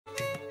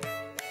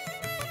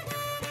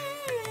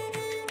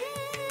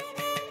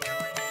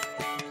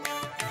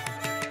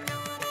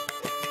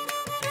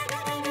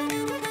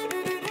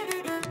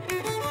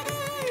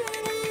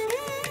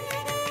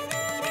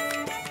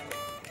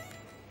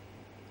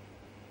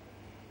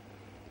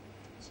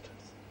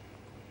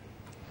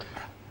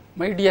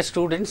My dear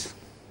students,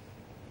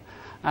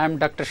 I am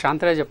Dr.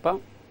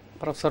 Shantarajappa,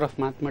 Professor of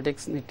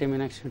Mathematics, Nitya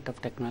Meenakshi Institute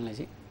of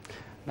Technology,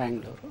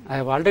 Bangalore. I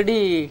have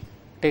already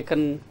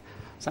taken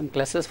some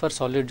classes for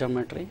solid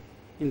geometry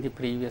in the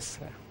previous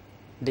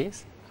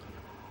days.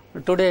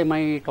 Today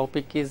my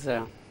topic is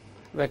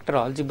vector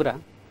algebra.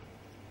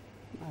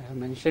 I have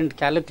mentioned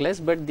calculus,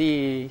 but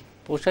the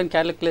portion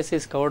calculus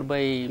is covered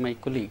by my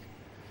colleague.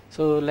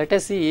 So let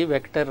us see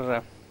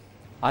vector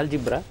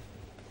algebra.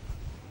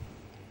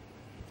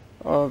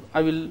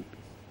 I will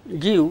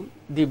give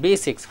the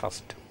basics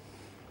first.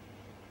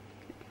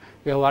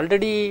 You have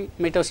already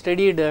might have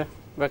studied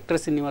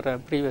vectors in your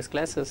previous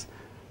classes,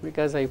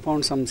 because I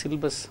found some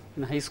syllabus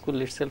in high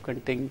school itself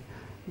containing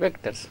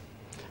vectors.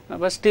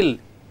 But still,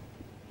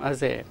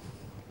 as a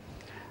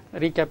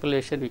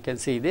recapitulation, we can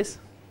see this.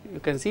 You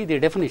can see the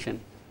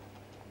definition.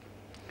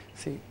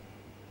 See,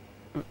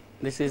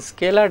 this is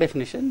scalar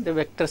definition, the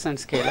vectors and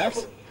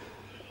scalars.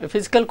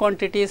 Physical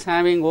quantities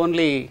having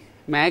only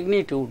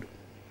magnitude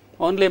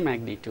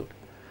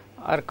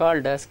are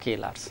called as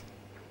scalars,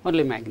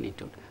 only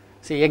magnitude.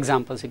 See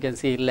examples, you can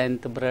see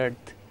length,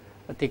 breadth,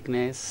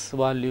 thickness,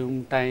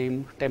 volume,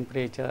 time,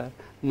 temperature,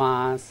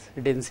 mass,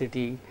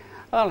 density,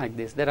 all like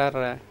this. There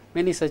are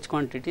many such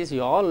quantities,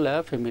 you all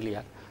are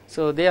familiar.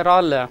 So they are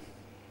all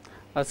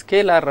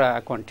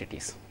scalar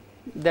quantities.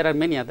 There are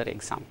many other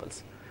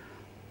examples.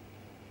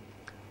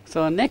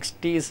 So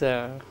next is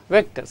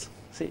vectors.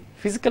 See,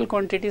 physical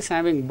quantities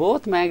having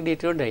both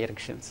magnitude and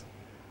directions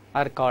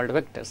are called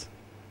vectors.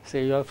 So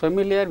you are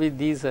familiar with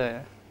these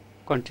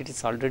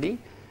quantities already.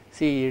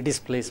 See,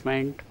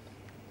 displacement,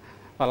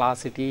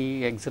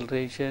 velocity,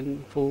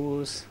 acceleration,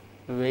 force,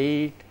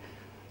 weight,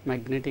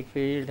 magnetic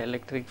field,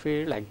 electric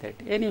field, like that.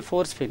 Any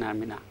force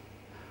phenomena.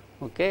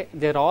 Okay,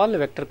 they are all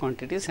vector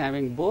quantities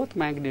having both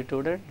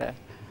magnitude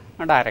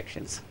and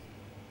directions.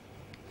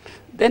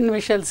 Then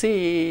we shall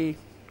see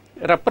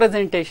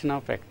representation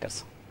of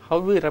vectors. How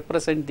we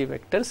represent the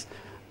vectors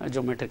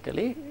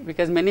geometrically,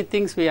 because many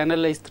things we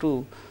analyze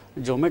through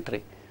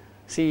geometry.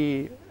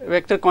 See,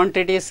 vector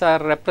quantities are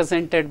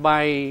represented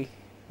by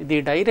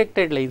the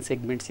directed line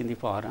segments in the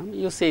form.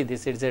 You say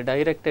this, it is a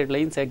directed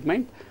line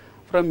segment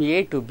from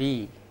A to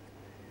B.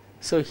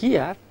 So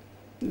here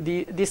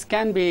this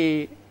can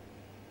be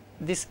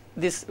this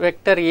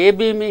vector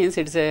AB means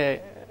it is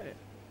a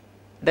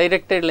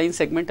directed line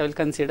segment I will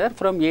consider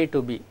from A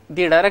to B.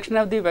 The direction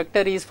of the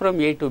vector is from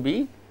A to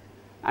B,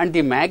 and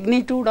the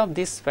magnitude of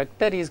this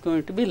vector is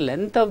going to be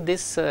length of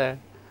this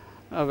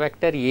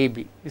vector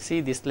AB. You see,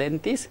 this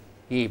length is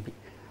AB.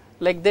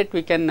 Like that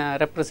we can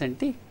represent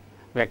the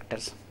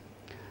vectors.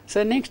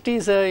 So next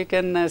is you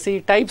can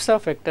see types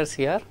of vectors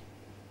here.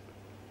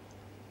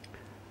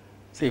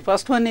 See,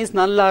 first one is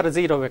null or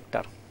zero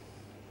vector.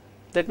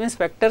 That means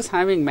vectors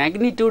having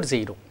magnitude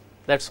 0,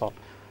 that is all.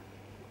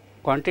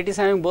 Quantities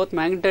having both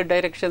magnitude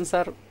directions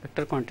are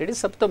vector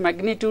quantities. If the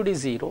magnitude is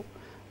 0,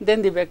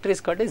 then the vector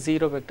is called a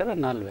zero vector or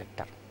null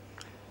vector.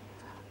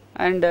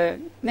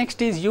 And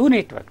next is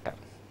unit vector.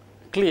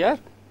 Clear?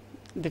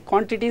 The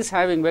quantities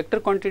having, vector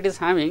quantities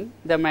having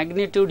the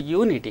magnitude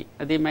unity,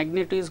 the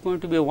magnitude is going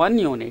to be 1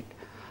 unit,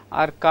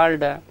 are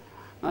called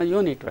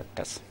unit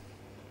vectors.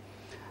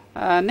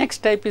 Next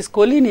type is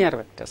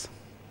collinear vectors.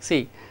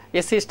 See,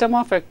 a system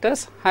of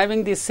vectors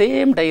having the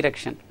same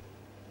direction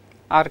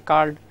are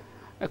called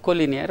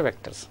collinear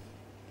vectors.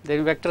 The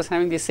vectors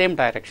having the same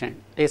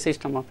direction, a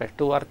system of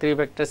 2 or 3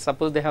 vectors,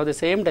 suppose they have the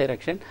same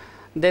direction,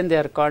 then they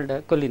are called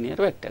collinear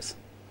vectors.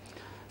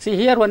 See,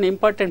 here one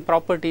important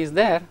property is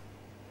there,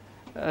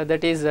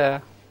 that is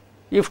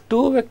if 2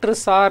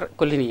 vectors are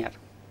collinear,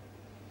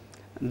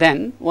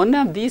 then one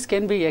of these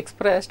can be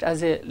expressed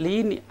as a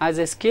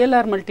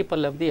scalar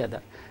multiple of the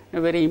other.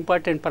 A very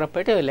important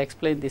property, I will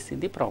explain this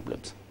in the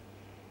problems.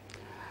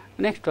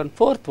 Next one,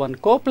 fourth one,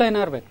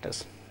 coplanar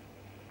vectors.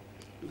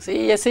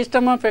 See, a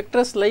system of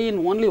vectors lie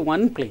in only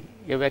one plane.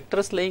 A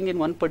vectors lying in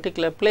one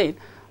particular plane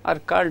are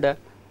called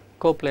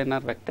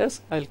coplanar vectors.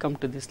 I will come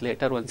to this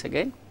later once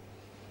again.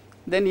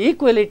 Then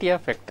equality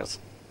of vectors.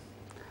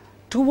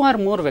 2 or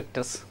more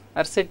vectors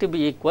are said to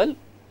be equal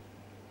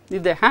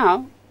if they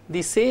have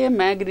the same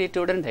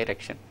magnitude and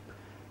direction.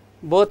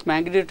 Both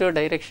magnitude and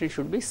direction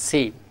should be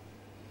same.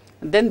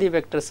 Then the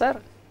vectors are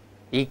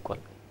equal.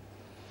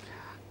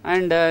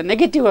 And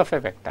negative of a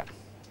vector.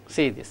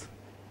 See this.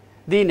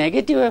 The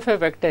negative of a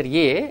vector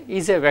A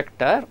is a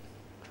vector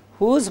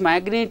whose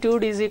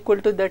magnitude is equal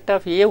to that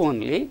of A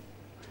only,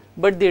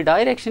 but the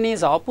direction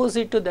is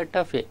opposite to that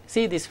of A.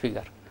 See this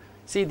figure.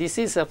 See, this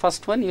is the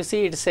first one. You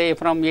see, it say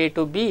from A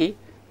to B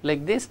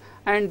like this,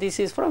 and this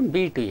is from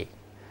B to A.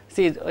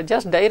 See,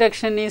 just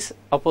direction is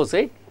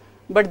opposite,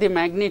 but the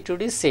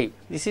magnitude is same.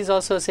 This is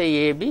also say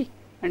AB,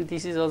 and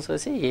this is also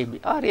say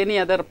AB, or any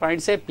other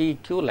point say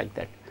PQ, like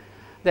that.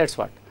 That's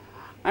what.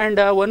 And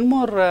one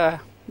more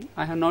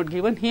I have not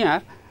given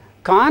here,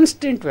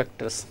 constant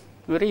vectors,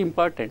 very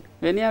important.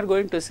 When you are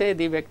going to say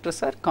the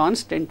vectors are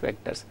constant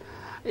vectors,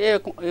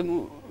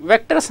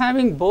 vectors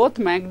having both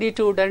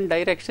magnitude and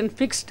direction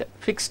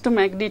fixed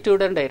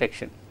magnitude and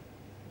direction.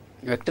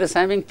 Vectors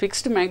having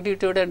fixed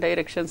magnitude and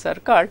directions are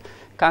called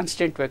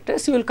constant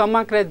vectors. You will come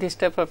across this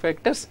type of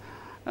vectors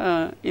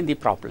in the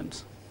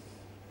problems.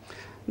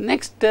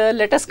 Next,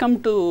 let us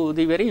come to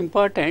the very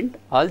important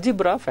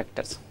algebra of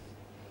vectors.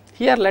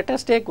 Here let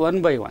us take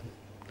one by one.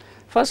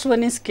 First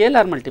one is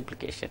scalar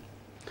multiplication.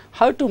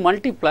 How to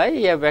multiply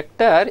a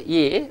vector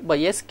A by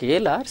a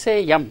scalar,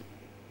 say m.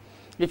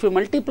 If you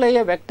multiply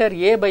a vector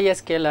A by a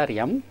scalar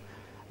m,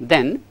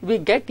 then we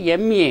get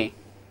ma.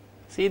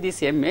 See,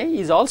 this ma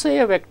is also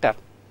a vector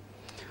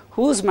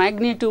whose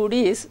magnitude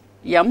is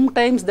m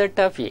times that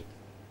of A.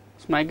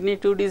 Its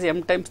magnitude is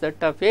m times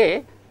that of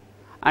A,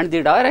 and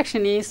the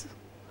direction is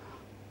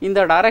in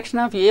the direction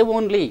of A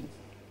only,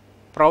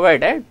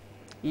 provided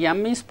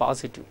m is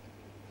positive.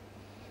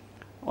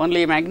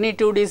 Only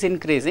magnitude is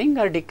increasing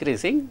or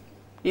decreasing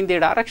in the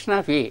direction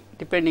of A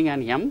depending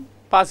on m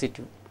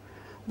positive.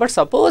 But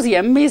suppose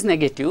m is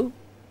negative,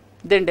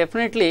 then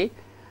definitely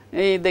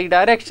the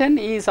direction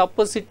is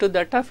opposite to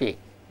that of A.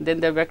 Then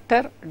the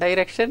vector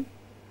direction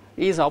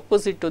is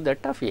opposite to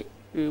that of A.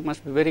 You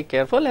must be very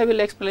careful. I will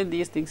explain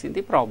these things in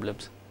the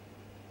problems.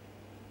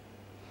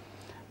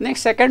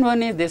 Next, second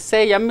one is this,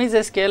 say m is a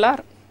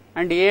scalar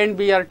and A and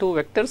B are two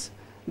vectors,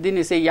 then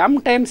you say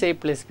m times A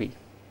plus B.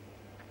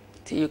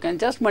 See, you can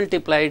just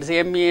multiply it,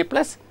 say ma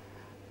plus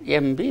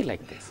mb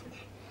like this.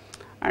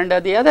 And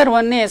the other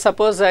one is,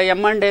 suppose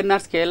m and n are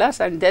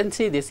scalars, and then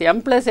see this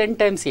m plus n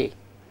times A.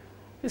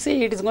 You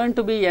see, it is going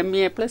to be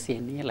ma plus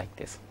na like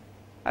this,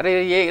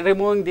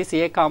 removing this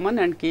a common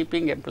and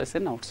keeping m plus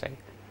n outside.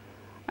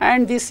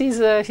 And this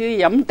is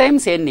m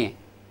times na.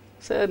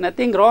 So,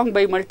 nothing wrong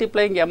by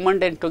multiplying m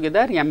and n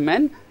together,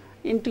 mn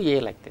into a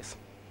like this.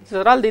 These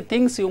are all the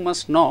things you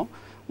must know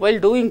while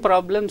doing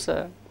problems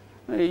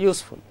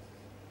useful.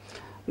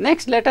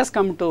 Next, let us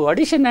come to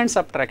addition and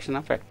subtraction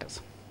of vectors.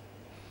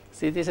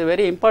 See, this is a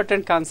very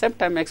important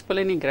concept I am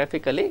explaining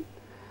graphically.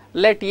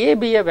 Let A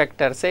be a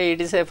vector, say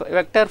it is a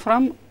vector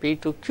from P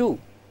to Q.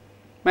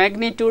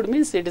 Magnitude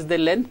means it is the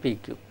length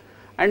PQ,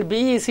 and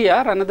B is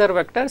here another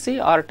vector, see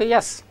R to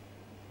S.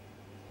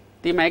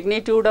 The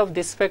magnitude of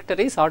this vector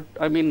is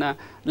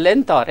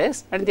length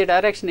RS, and the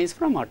direction is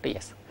from R to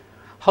S.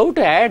 How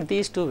to add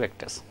these two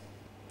vectors?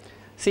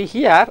 See,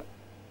 here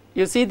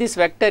you see this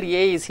vector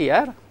A is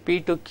here, P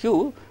to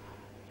Q.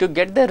 To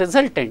get the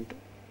resultant,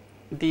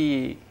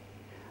 the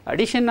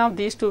addition of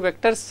these two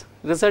vectors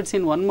results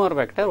in one more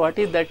vector. What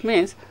is that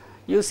means?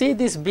 You see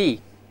this B,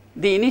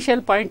 the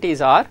initial point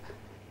is R,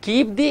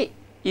 keep the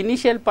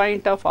initial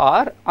point of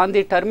R on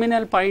the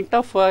terminal point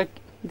of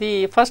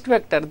the first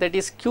vector, that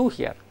is Q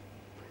here.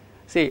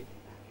 See,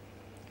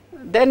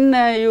 then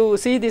you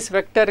see this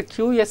vector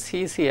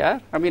QS is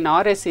here,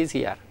 RS is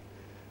here.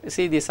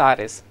 See this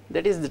RS,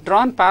 that is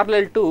drawn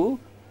parallel to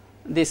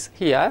this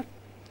here,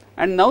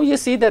 and now you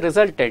see the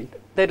resultant.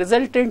 The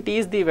resultant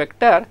is the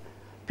vector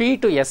P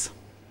to S.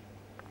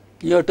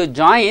 You have to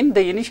join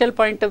the initial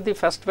point of the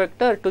first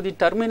vector to the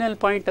terminal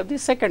point of the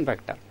second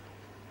vector.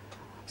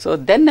 So,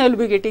 then I will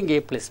be getting A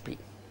plus B.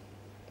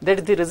 That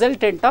is the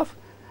resultant of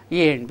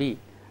A and B.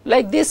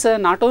 Like this,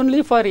 not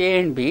only for A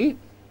and B,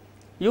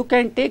 you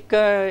can take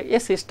a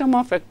system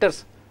of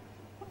vectors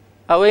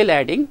while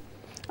adding.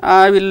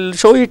 I will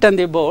show it on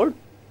the board.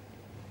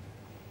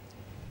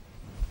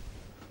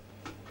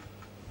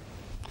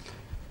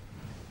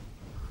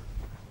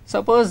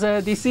 Suppose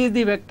this is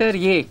the vector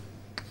A.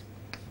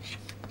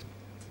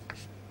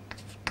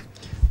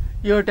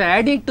 You have to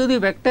add it to the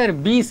vector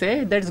B,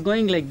 say, that is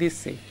going like this,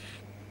 say.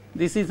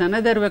 This is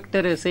another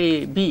vector,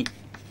 say B,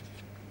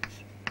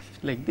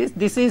 like this.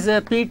 This is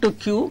P to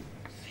Q,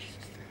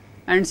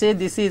 and say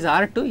this is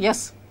R to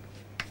S,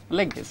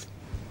 like this.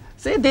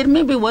 Say there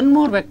may be one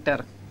more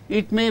vector,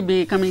 it may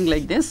be coming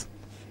like this.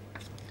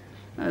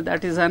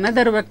 That is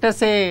another vector,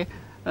 say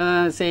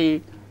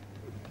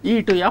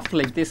E to F,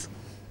 like this.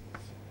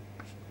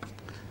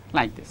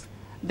 Like this.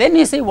 Then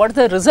you see what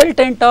the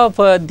resultant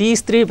of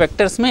these three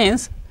vectors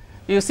means.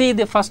 You see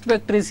the first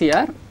vector is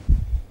here.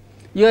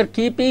 You are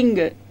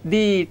keeping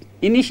the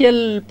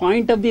initial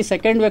point of the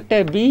second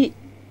vector B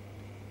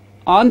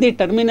on the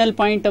terminal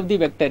point of the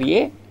vector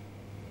A,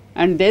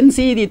 and then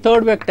see the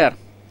third vector,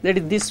 that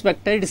is this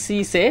vector, it is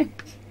C, say,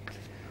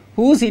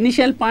 whose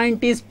initial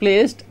point is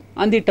placed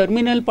on the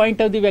terminal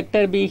point of the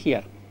vector B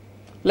here,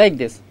 like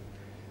this.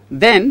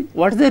 Then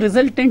what the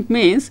resultant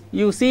means?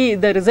 You see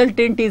the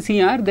resultant is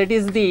here, that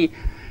is the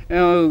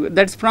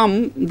that's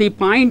from the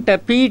point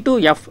P to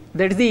F,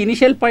 that is the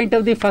initial point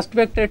of the first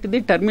vector to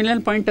the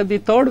terminal point of the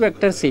third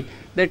vector C.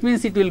 That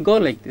means it will go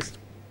like this.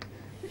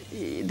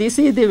 This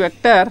is the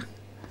vector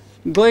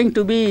going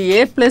to be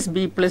A plus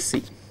B plus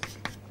C,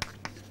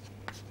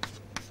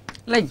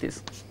 like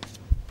this.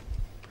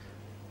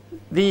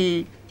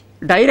 The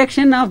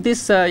direction of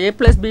this A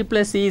plus B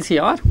plus C is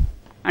here,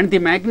 and the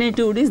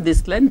magnitude is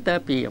this length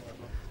PF,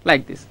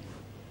 like this.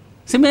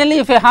 Similarly,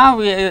 if you have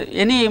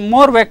any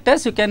more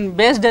vectors, you can,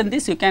 based on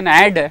this, you can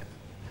add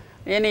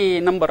any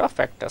number of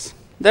vectors.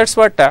 That is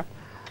what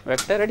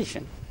vector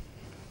addition.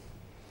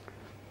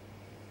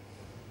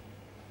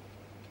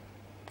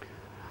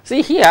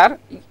 See here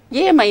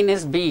A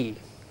minus B,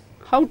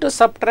 how to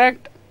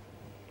subtract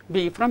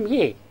B from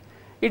A?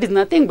 It is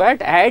nothing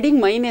but adding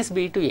minus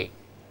B to A,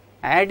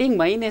 adding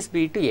minus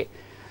B to A.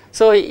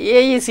 So,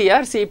 A is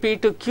here, see P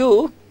to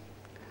Q,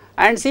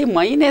 and see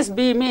minus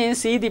B means,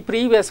 see the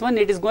previous one,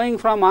 it is going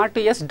from R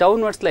to S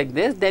downwards like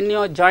this, then you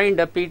have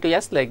joined P to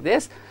S like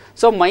this.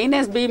 So,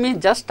 minus B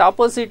means just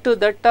opposite to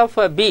that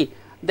of B,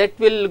 that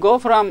will go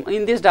from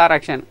in this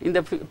direction. In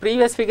the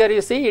previous figure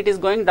you see it is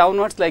going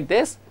downwards like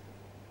this,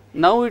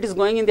 now it is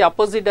going in the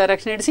opposite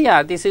direction, it is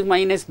here, this is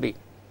minus B.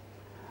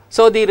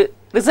 So, the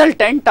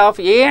resultant of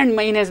A and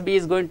minus B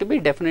is going to be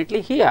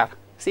definitely here,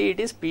 see it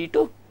is P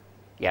to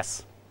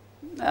S.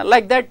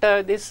 Like that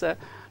this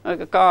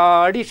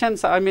addition,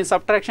 I mean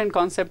subtraction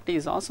concept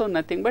is also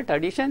nothing but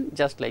addition,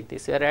 just like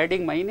this, you are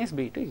adding minus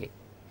B to A.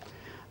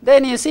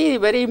 Then you see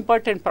very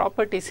important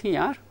properties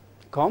here,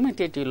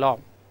 commutative law.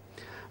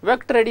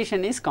 Vector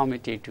addition is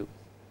commutative,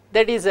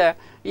 that is A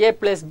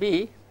plus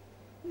B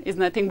is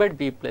nothing but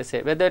B plus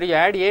A, whether you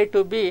add A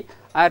to B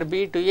or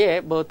B to A,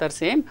 both are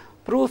same.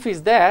 Proof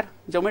is there,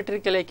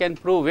 geometrically I can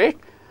prove it,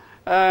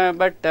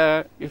 but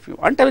if you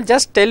want I will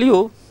just tell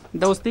you,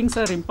 those things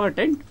are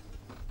important.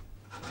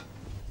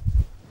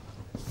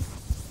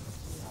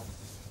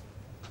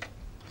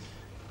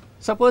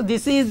 Suppose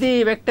this is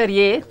the vector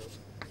A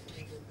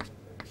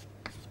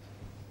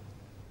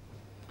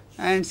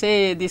and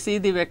say this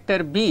is the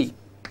vector B,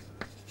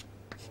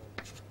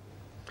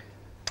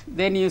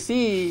 then you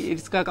see it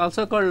is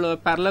also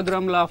called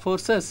parallelogram law of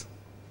forces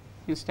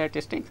in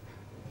statistics.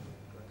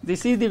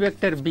 This is the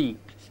vector B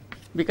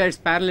because it is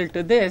parallel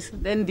to this,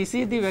 then this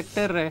is the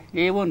vector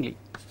A only,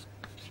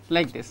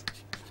 like this,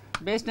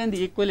 based on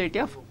the equality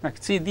of,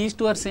 see these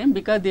two are same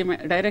because the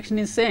direction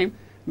is same,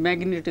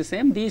 magnitude is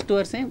same, these two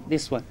are same,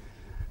 this one.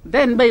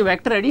 Then by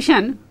vector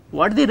addition,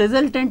 what the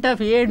resultant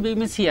of A and B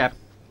means here,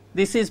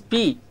 this is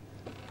P,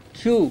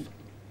 Q,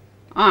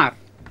 R,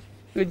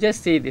 you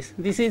just see this,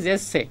 this is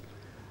S say,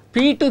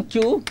 P to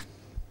Q,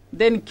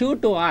 then Q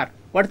to R.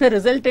 What the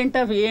resultant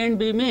of A and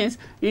B means,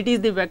 it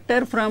is the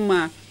vector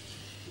from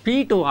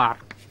P to R,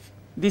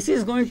 this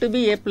is going to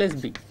be A plus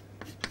B.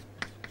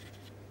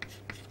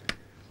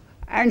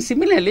 And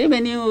similarly,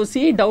 when you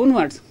see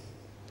downwards,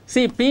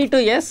 see P to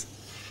S,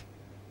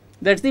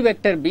 that is the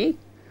vector B,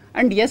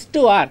 and S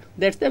to R,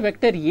 that is the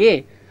vector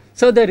A.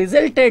 So, the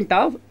resultant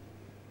of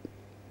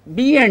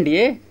B and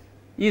A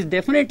is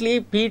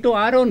definitely P to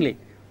R only,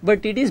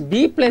 but it is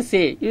B plus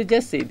A, you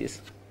just say this,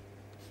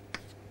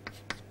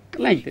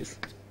 like this.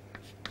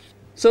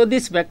 So,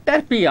 this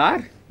vector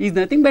PR is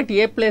nothing but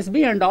A plus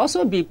B and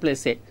also B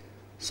plus A.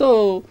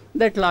 So,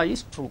 that law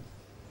is true,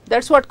 that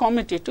is what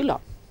commutative law.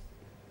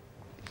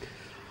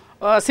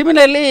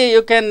 Similarly,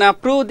 you can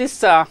prove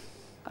this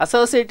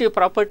associative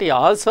property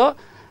also.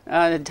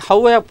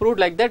 How I have proved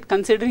like that,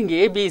 considering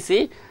A, B,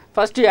 C,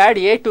 first you add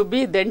A to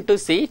B, then to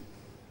C,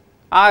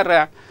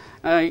 or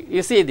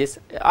you see this,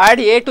 add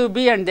A to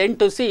B and then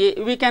to C,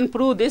 we can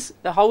prove this,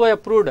 how I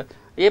have proved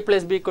A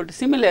plus B equal to,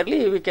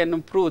 similarly we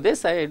can prove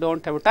this, I do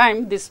not have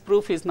time, this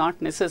proof is not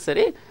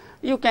necessary,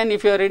 you can,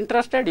 if you are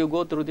interested, you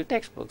go through the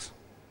textbooks.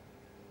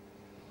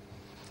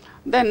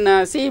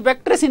 Then see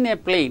vectors in a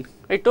plane,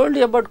 I told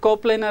you about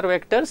coplanar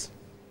vectors,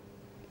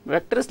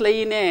 vectors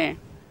lie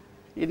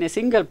in a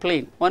single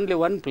plane, only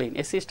one plane,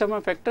 a system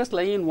of vectors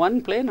lie in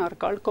one plane are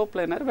called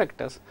coplanar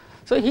vectors.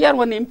 So, here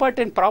one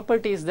important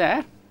property is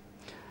there,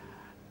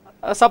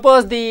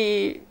 suppose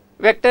the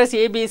vectors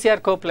A, B, C are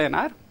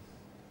coplanar,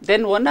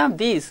 then one of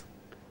these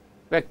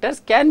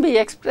vectors can be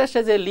expressed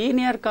as a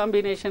linear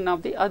combination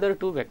of the other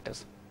two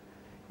vectors.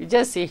 You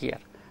just see here,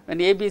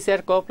 when A, B, C are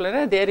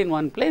coplanar, they are in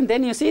one plane,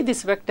 then you see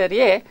this vector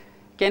A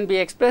can be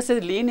expressed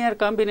as linear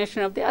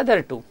combination of the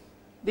other two.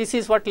 This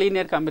is what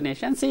linear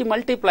combination, see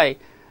multiply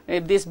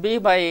this B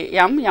by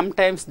m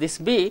times this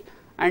B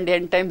and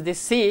n times this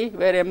C,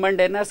 where m and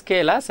n are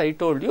scalars, I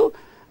told you,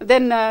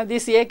 then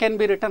this A can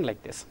be written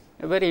like this,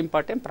 a very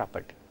important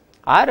property.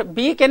 Or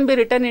B can be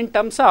written in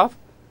terms of,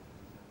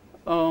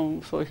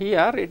 so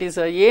here it is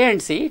A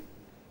and C,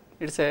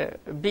 it is a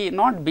B,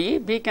 not B,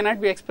 B cannot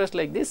be expressed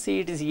like this, C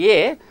it is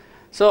A.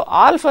 So,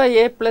 alpha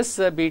A plus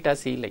beta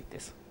C like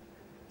this,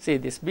 see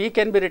this B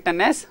can be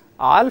written as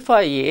alpha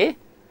A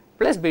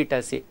plus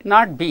beta C,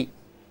 not B,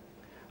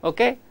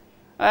 okay.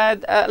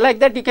 Like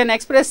that you can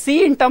express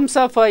C in terms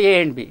of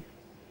A and B.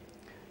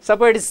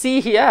 Suppose it is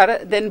C here,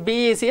 then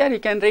B is here,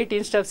 you can write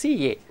instead of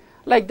C A.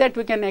 Like that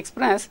we can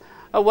express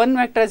one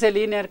vector as a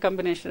linear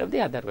combination of the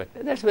other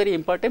vector. That is very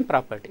important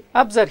property.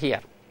 Observe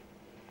here,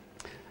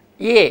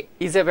 A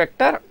is a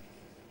vector,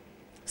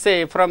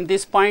 say from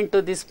this point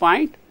to this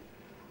point,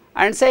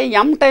 and say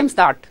m times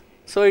that.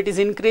 So, it is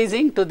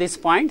increasing to this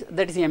point,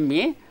 that is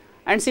MA,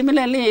 and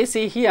similarly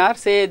see here,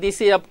 say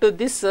this is up to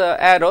this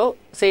arrow,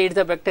 say it is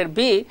a vector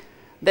B,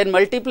 then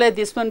multiply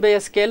this one by a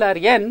scalar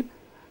n.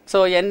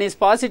 So, n is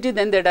positive,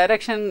 then the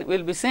direction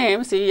will be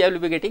same, so you will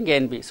be getting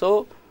NB.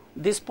 So,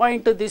 this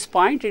point to this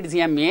point it is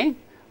MA,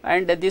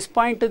 and this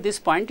point to this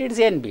point it is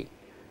NB.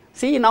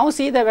 See, now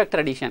see the vector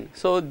addition.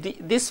 So,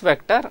 this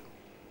vector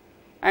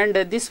and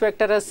this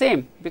vector are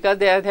same because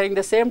they are having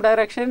the same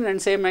direction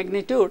and same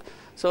magnitude.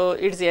 So,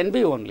 it is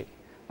NB only.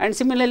 And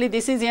similarly,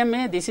 this is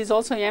MA, this is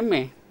also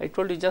MA, I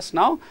told you just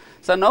now.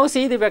 So, now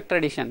see the vector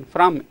addition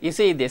from, you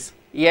see this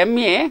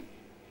MA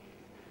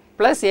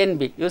plus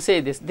NB, you see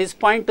this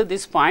point to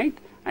this point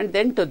and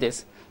then to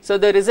this. So,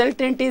 the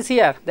resultant is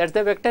here, that is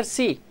the vector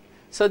C.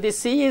 So, this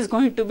C is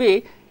going to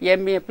be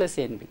MA plus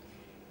NB,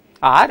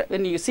 or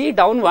when you see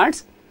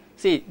downwards,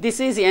 see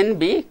this is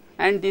NB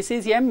and this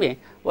is MA.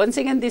 Once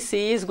again this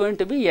C is going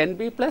to be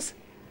NB plus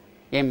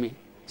MA.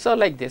 So,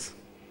 like this.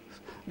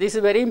 This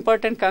is very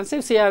important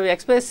concept. See, I have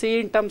expressed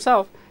C in terms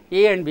of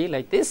A and B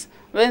like this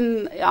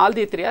when all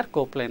the three are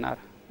coplanar.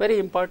 Very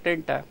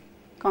important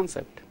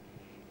concept.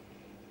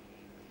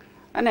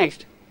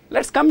 Next, let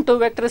us come to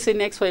vectors in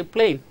xy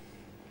plane.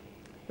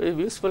 Very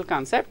useful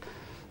concept.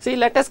 See,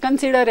 let us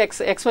consider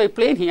xy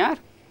plane here,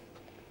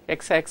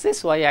 x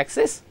axis, y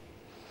axis,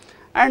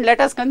 and let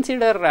us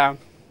consider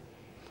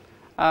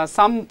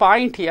some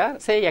point here,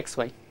 say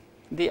xy.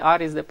 The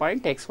R is the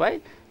point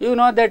xy. You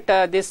know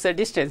that this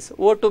distance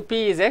O to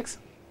P is x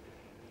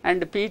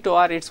and P to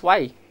R it's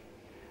y.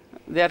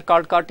 They are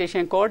called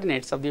Cartesian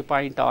coordinates of the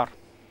point R.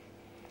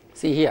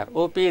 See here,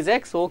 OP is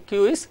x,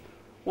 OQ is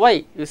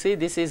y. You see,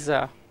 this is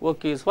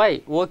OQ is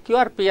y. OQ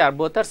or PR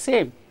both are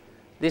same,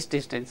 this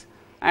distance,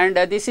 and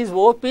this is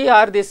OP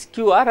or this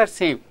QR are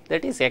same,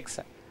 that is x.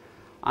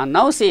 And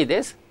now see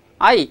this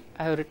I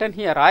have written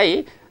here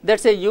I, that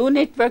is a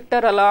unit vector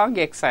along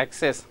x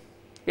axis.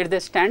 It is the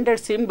standard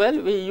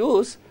symbol we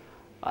use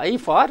I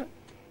for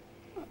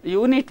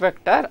unit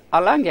vector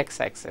along x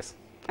axis,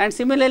 and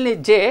similarly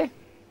J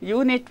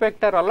unit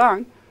vector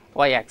along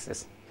y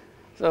axis.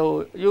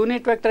 So,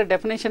 unit vector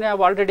definition I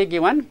have already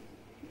given,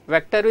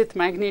 vector with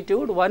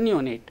magnitude 1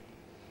 unit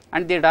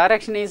and the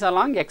direction is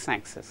along x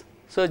axis.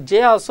 So,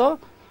 J also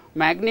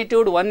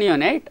magnitude 1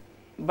 unit,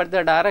 but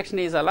the direction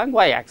is along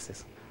y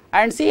axis,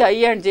 and see I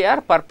and J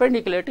are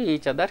perpendicular to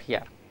each other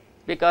here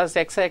because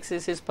x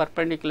axis is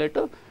perpendicular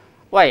to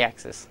y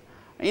axis.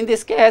 In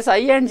this case I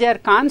and J are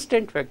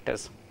constant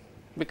vectors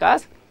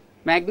because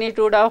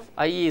magnitude of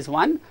I is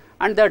 1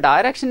 and the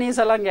direction is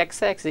along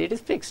x axis, it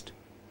is fixed.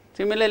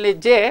 Similarly,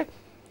 J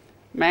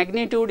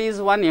magnitude is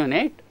 1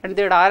 unit and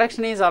the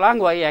direction is along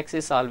y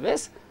axis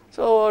always.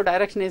 So,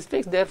 direction is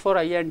fixed, therefore,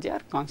 I and J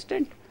are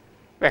constant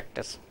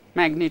vectors,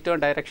 magnitude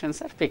and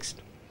directions are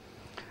fixed.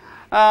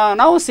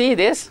 Now, see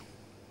this,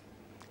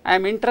 I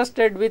am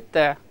interested with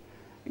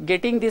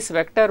getting this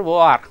vector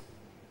OR.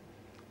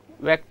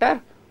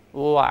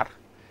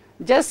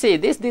 Just see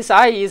this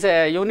I is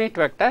a unit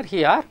vector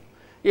here.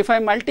 If I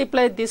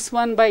multiply this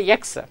one by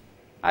x,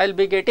 I will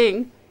be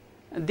getting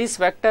this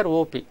vector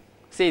OP.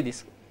 See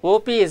this,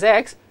 OP is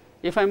x.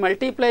 If I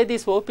multiply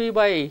this OP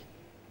by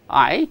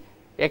I,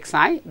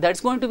 xi, that is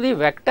going to be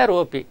vector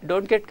OP. Do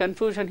not get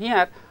confusion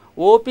here.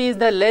 OP is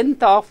the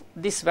length of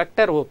this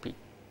vector OP.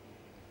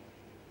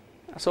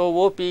 So,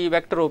 OP,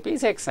 vector OP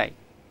is xi.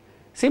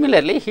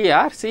 Similarly,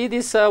 here see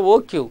this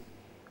OQ,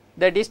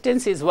 the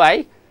distance is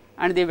y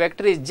and the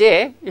vector is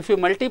j. If you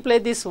multiply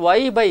this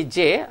y by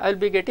j, I will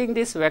be getting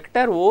this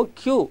vector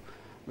OQ.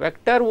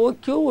 Vector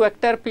OQ,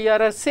 vector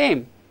PR are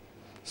same.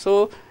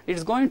 So, it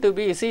is going to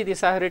be, see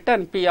this I have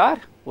written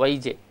PR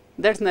yj,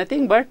 that is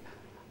nothing but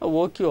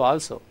OQ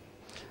also.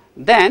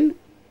 Then,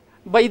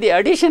 by the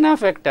addition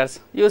of vectors,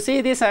 you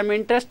see this I am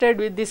interested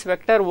with this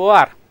vector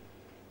OR,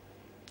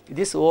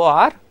 this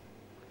OR.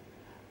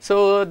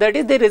 So, that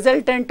is the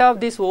resultant of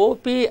this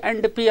OP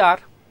and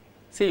PR.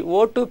 See,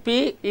 O to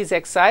P is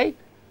xi,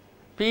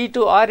 P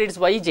to R is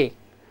yj.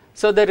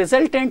 So, the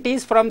resultant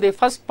is from the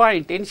first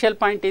point, initial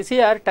point is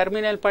here,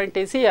 terminal point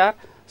is here.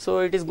 So,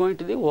 it is going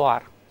to be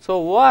OR.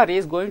 So, OR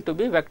is going to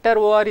be, vector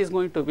OR is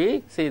going to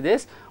be, see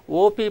this,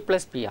 OP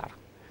plus PR.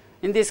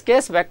 In this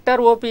case, vector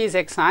OP is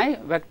xi,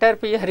 vector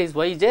PR is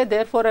yj,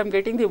 therefore, I am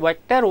getting the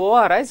vector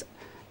OR as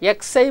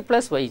xi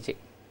plus yj.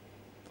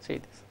 See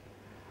this.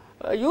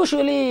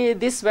 Usually,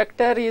 this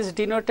vector is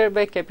denoted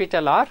by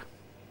capital R,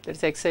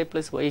 that is xi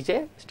plus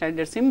yj,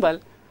 standard symbol,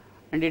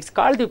 and it is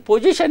called the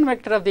position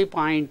vector of the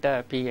point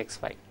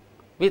Pxy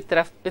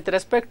with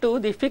respect to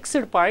the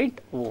fixed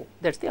point O,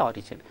 that is the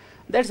origin.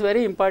 That is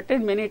very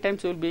important. Many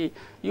times you will be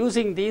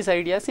using these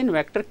ideas in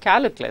vector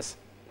calculus.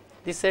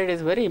 This side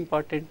is very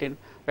important in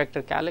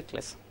vector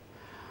calculus.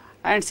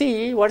 And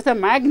see what is the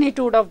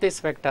magnitude of this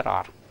vector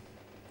R.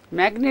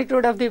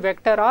 Magnitude of the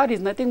vector R is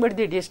nothing but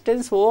the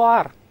distance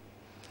OR.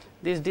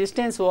 This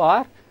distance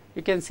OR,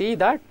 you can see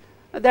that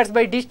is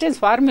by distance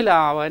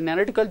formula in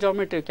analytical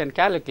geometry you can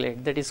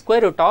calculate, that is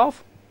square root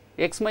of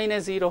x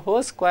minus 0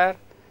 whole square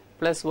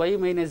plus y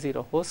minus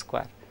 0 whole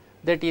square,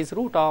 that is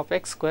root of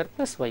x square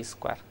plus y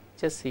square.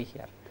 Just see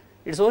here,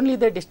 it is only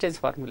the distance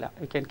formula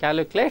you can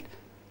calculate,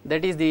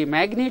 that is the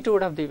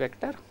magnitude of the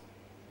vector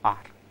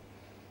R,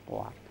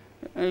 OR.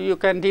 You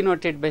can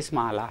denote it by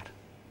small r,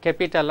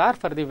 capital R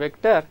for the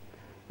vector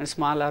and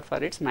small r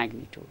for its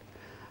magnitude.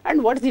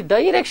 And what is the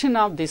direction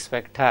of this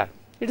vector?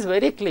 It is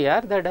very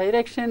clear, the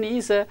direction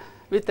is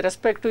with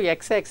respect to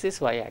x axis,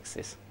 y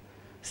axis.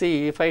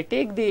 See, if I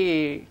take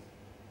the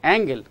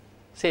angle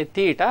say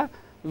theta,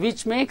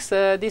 which makes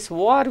this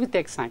OR with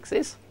x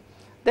axis,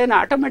 then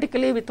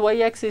automatically with y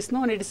axis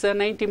known, it is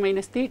 90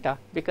 minus theta,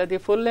 because the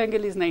full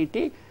angle is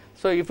 90.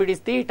 So, if it is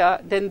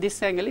theta, then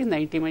this angle is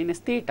 90 minus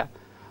theta.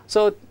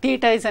 So,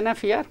 theta is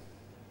enough here.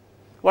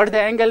 What is the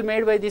angle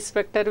made by this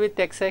vector with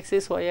x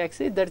axis, y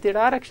axis? That is the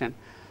direction.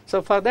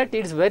 So, for that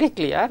it is very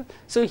clear.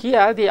 So,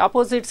 here the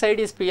opposite side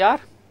is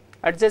PR,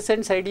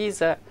 adjacent side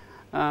is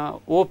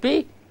OP,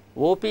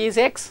 OP is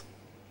x,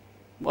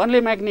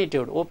 only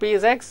magnitude, OP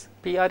is x,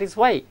 PR is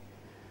y.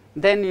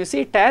 Then you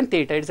see tan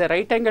theta, it is a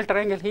right angle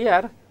triangle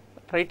here,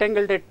 right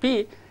angled at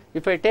P.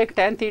 If I take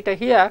tan theta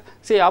here,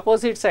 see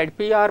opposite side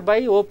PR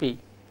by OP,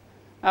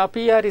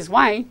 PR is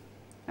y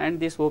and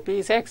this OP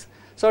is x.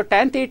 So,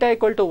 tan theta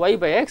equal to y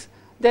by x,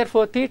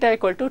 therefore, theta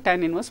equal to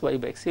tan inverse y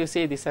by x. You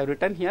see this I have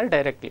written here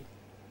directly.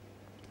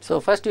 So,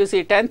 first you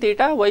see tan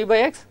theta y by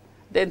x,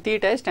 then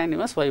theta is tan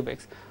inverse y by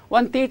x.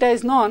 One theta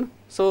is known,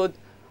 so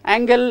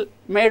angle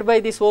made by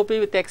this OP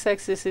with x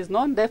axis is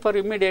known, therefore,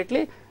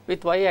 immediately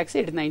with y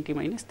axis it is 90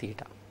 minus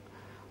theta.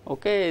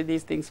 Okay,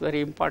 these things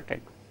very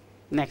important.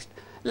 Next,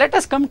 let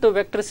us come to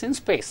vectors in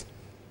space.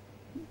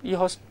 You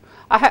have,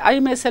 I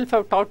myself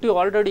have taught you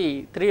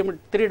already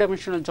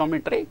three-dimensional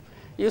geometry.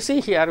 You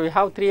see here we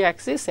have three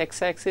axes,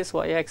 x axis,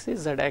 y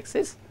axis, z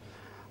axis.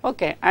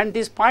 Okay, and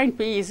this point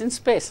P is in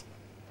space,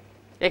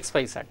 x,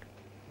 y, z.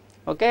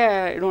 Okay,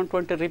 I do not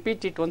want to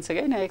repeat it once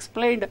again. I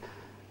explained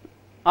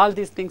all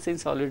these things in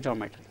solid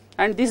geometry.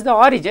 And this is the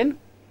origin,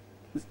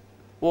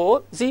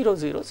 O 0,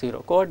 0,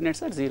 0,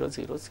 coordinates are 0,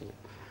 0, 0.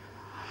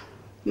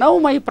 Now,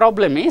 my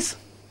problem is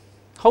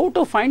how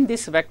to find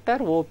this vector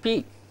OP,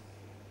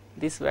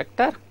 this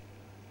vector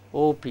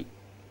OP.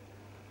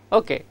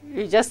 Okay,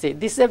 you just see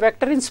this is a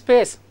vector in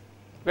space,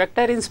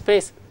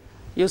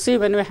 You see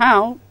when we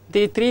have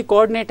the three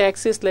coordinate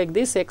axes like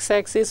this, x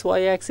axis,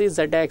 y axis,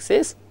 z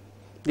axis,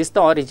 this is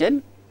the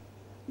origin,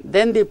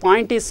 then the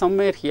point is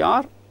somewhere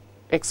here,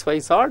 x, y,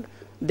 z,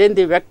 then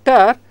the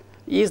vector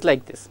is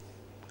like this,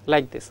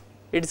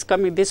 it is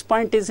coming, this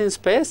point is in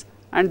space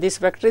and this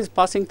vector is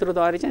passing through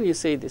the origin, you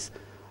see this,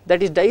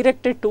 that is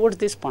directed towards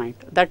this point,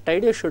 that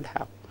idea should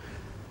have.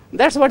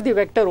 That is what the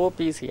vector OP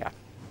is here.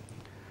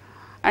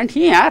 And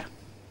here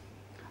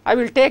I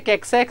will take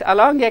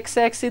along x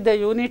axis the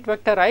unit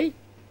vector I,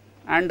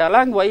 and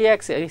along y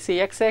axis, you see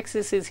x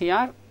axis is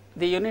here,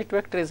 the unit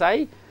vector is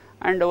I,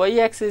 and y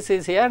axis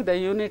is here, the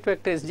unit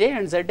vector is j,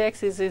 and z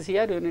axis is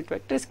here, unit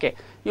vector is k.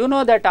 You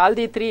know that all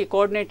the three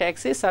coordinate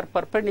axes are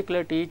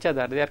perpendicular to each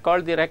other, they are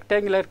called the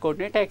rectangular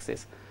coordinate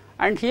axis.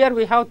 And here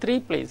we have three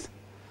planes.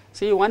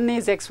 See, one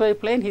is xy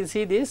plane, you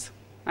see this,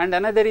 and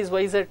another is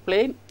yz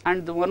plane,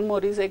 and one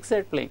more is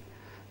xz plane.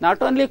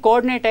 Not only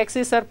coordinate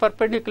axes are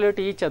perpendicular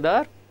to each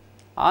other,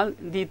 all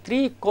the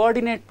three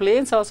coordinate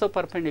planes also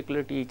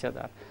perpendicular to each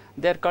other.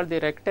 They are called the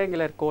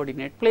rectangular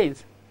coordinate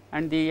planes,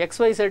 and the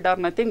xyz are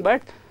nothing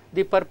but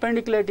the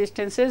perpendicular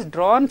distances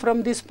drawn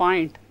from this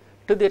point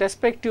to the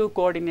respective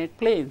coordinate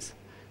planes.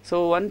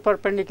 So, one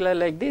perpendicular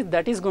like this,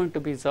 that is going to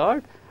be z,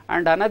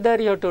 and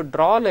another you have to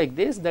draw like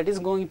this, that is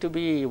going to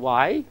be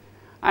y,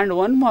 and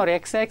one more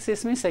x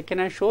axis means I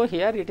cannot show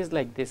here, it is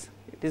like this.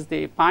 It is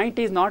the point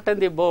is not on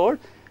the board,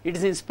 it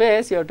is in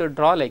space, you have to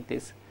draw like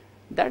this.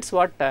 That is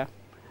what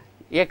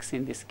x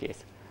in this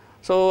case.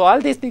 So, all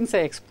these things I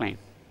explained.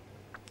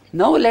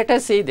 Now, let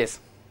us see this.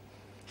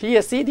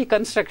 Here see the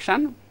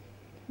construction,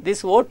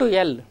 this O to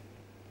L.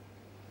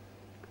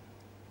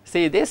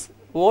 See this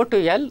O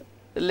to L,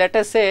 let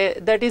us say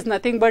that is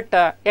nothing but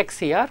x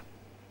here,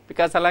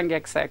 because along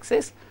x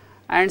axis,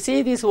 and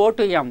see this O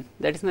to M,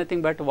 that is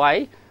nothing but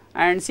y,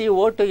 and see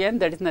O to N,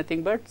 that is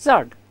nothing but z.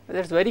 That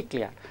is very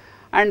clear.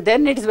 And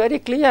then it is very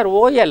clear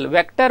OL,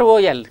 vector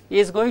OL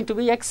is going to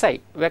be xi,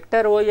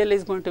 vector OL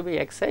is going to be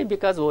xi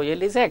because OL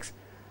is x.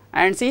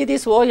 And see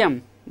this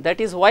OM,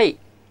 that is y,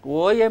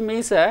 OM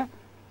is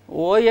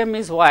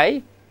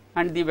y,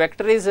 and the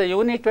vector is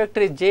unit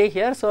vector is j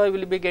here. So, I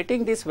will be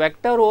getting this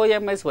vector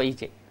OM as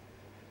yj,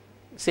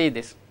 see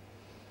this.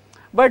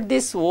 But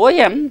this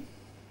OM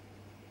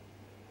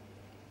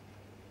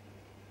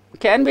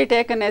can be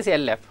taken as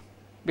LF,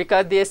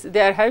 because they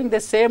are having the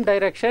same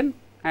direction,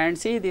 and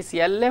see this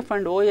LF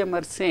and OM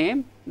are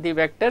same, the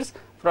vectors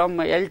from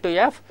L to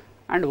F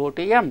and O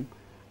to M,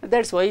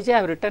 that is yj I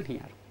have written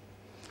here.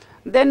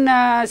 Then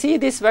see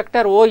this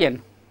vector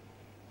ON,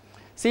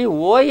 see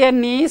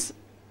ON is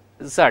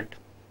z,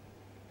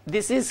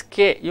 this is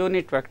k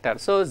unit vector.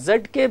 So,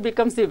 zk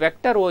becomes the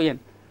vector ON,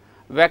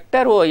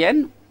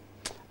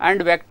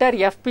 and vector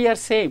FP are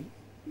same,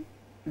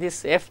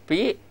 this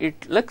FP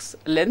it looks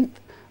length,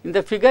 in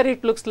the figure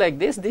it looks like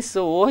this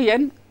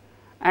ON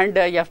and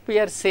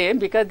FP are same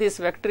because this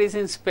vector is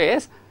in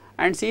space,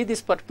 and see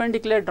this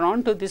perpendicular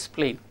drawn to this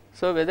plane.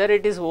 So, whether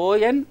it is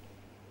ON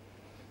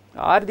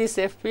or this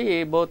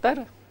FP, both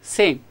are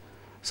same.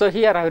 So,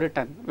 here I have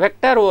written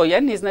vector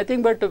ON is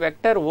nothing but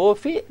vector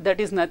OP, that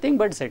is nothing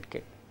but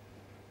zk.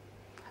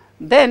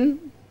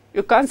 Then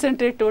you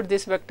concentrate toward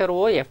this vector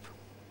OF.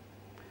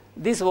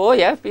 This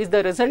OF is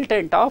the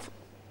resultant of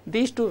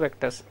these two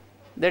vectors,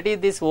 that is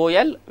this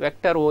OL,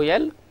 vector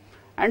OL,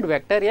 and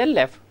vector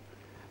LF.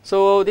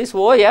 So this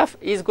OF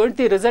is going to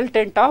be the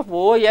resultant of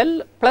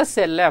OL plus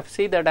LF.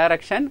 See the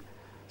direction.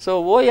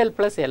 So OL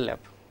plus LF.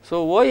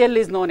 So OL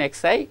is known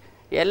Xi,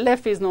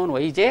 LF is known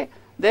Yj.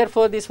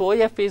 Therefore, this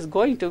OF is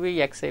going to be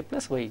Xi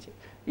plus Yj.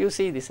 You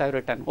see this I have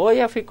written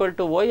OF equal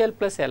to OL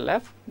plus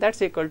LF, that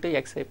is equal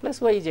to Xi plus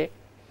Yj.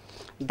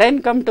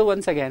 Then come to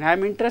once again, I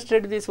am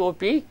interested in this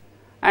OP,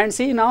 and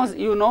see now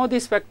you know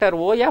this vector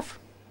OF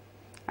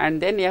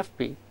and then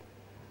FP.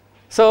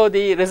 So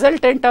the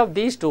resultant of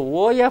these two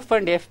OF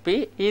and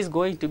FP is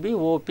going to be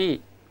OP.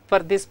 For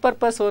this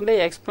purpose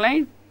only I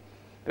explained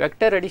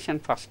vector addition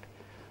first.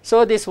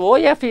 So this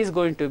OF is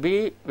going to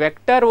be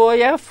vector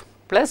OF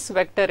plus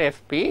vector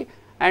FP,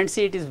 and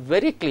see it is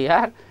very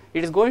clear,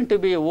 it is going to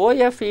be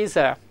OF is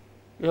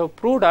you have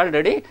proved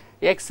already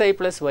Xi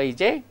plus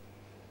Yj,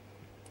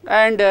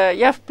 and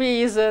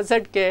FP is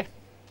Zk, it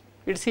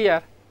is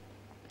here.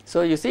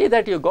 So you see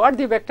that you got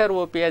the vector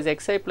OP as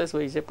Xi plus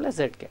Yj plus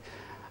Zk.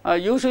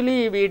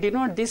 Usually we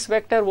denote this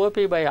vector OP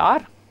by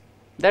R,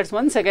 that is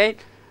once again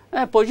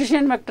a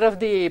position vector of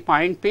the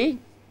point P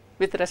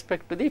with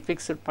respect to the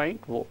fixed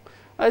point O.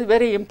 A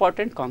very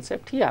important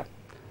concept here,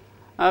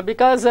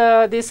 because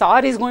this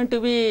R is going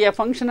to be a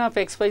function of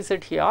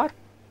XYZ here.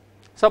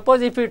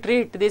 Suppose if you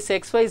treat this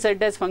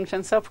XYZ as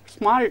functions of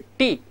small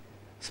t,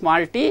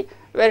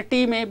 where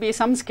t may be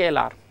some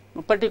scalar,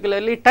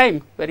 particularly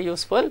time, very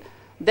useful,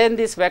 then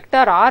this vector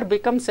R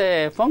becomes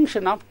a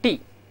function of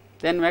t.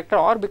 Then vector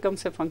R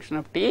becomes a function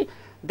of t.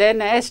 Then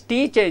as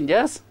t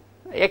changes,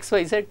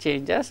 XYZ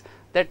changes.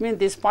 That means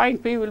this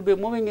point P will be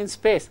moving in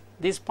space.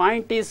 This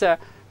point is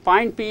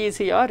point P is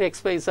here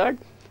XYZ.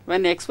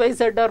 When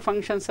XYZ are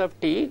functions of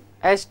t,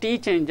 as t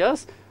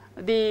changes,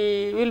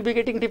 we will be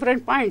getting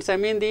different points. I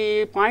mean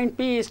the point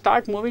P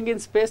start moving in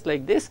space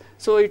like this.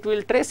 So it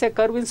will trace a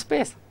curve in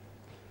space.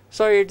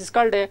 So it is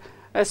called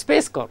a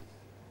space curve.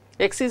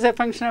 X is a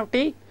function of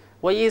t,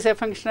 Y is a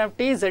function of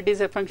t, Z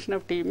is a function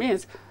of t,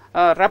 means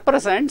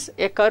represents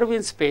a curve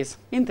in space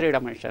in 3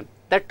 dimension,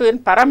 that too in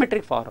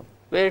parametric form,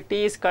 where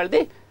t is called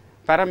the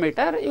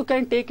parameter. You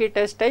can take it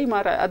as time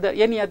or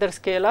any other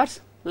scalars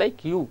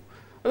like u.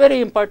 A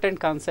very important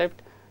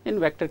concept in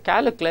vector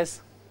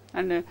calculus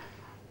and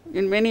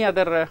in many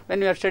other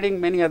when we are studying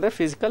many other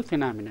physical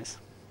phenomena.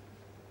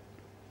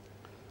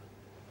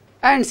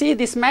 And see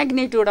this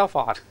magnitude of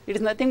R, it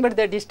is nothing but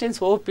the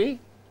distance OP.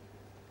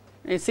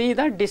 You see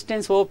that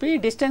distance OP,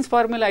 distance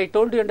formula I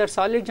told you under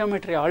solid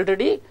geometry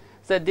already.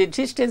 So the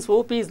distance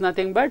OP is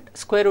nothing but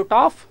square root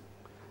of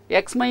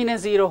x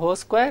minus 0 whole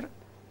square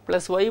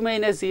plus y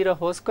minus 0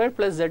 whole square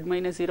plus z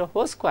minus 0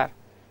 whole square.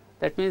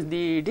 That means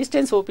the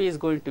distance OP is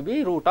going to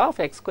be root of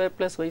x square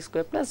plus y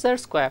square plus z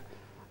square.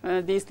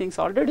 These things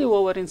already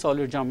over in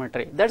solid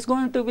geometry. That is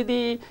going to be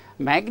the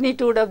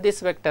magnitude of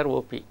this vector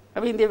OP. I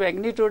mean the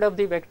magnitude of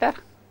the vector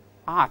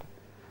R.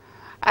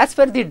 As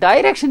far the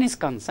direction is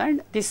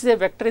concerned, this is a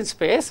vector in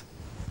space.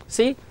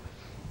 See,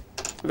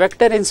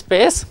 vector in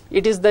space,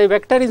 it is the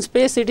vector in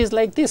space, it is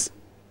like this.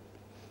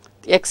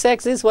 X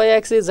axis, y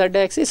axis, z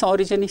axis,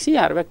 origin is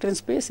here, vector in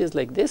space is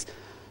like this.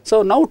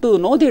 So now to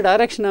know the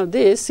direction of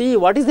this, see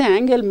what is the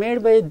angle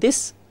made by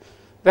this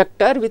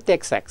vector with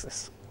x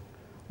axis,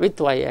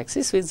 with y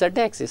axis, with z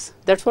axis.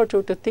 That is what you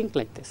have to think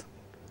like this.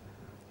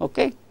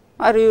 Okay?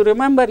 Or you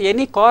remember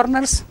any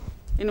corners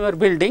in your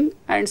building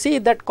and see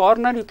that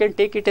corner, you can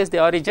take it as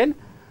the origin,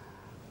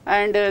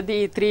 and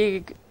the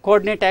 3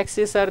 coordinate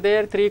axes are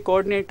there, 3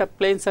 coordinate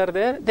planes are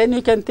there, then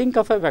you can think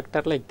of a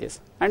vector like this,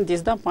 and this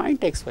is the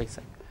point x, y,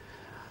 z.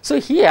 So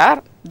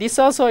here this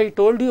also I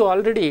told you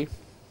already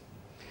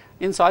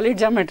in solid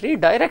geometry,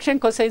 direction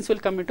cosines will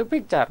come into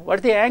picture. What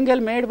is the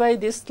angle made by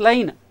this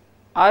line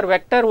or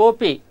vector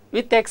OP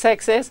with x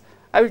axis?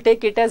 I will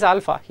take it as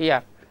alpha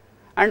here.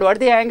 And what is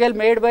the angle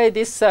made by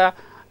this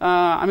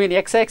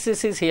x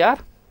axis is here.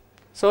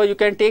 So you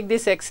can take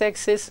this x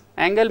axis,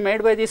 angle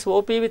made by this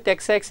OP with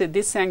x axis,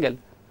 this angle.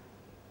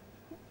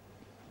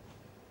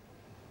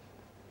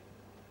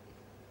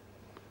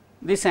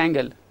 This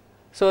angle.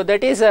 So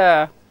that is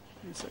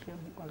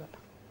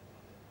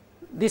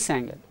this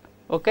angle.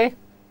 Okay,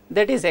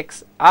 that is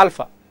x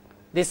alpha,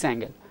 this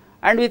angle.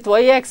 And with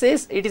y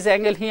axis it is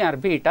angle here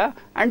beta,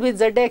 and with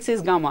z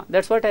axis gamma.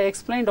 That is what I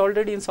explained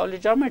already in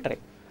solid geometry.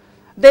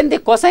 Then the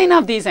cosine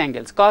of these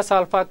angles, cos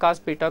alpha, cos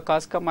beta,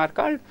 cos gamma, are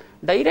called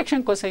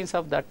direction cosines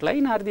of that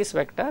line or this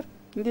vector.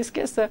 In this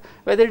case,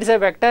 whether it is a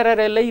vector or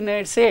a line,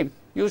 it is same,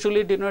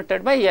 usually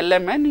denoted by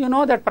LMN. You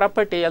know that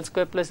property, L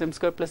square plus M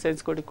square plus N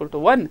square equal to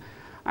 1.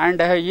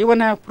 And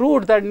even I have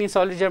proved that in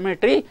solid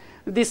geometry,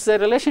 this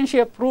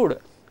relationship proved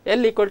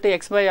L equal to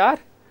x by r,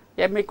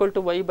 M equal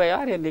to y by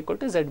r, N equal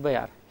to z by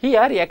r.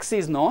 Here x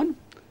is known,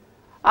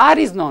 r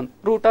is known,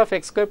 root of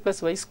x square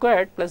plus y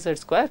squared plus z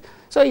square.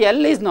 So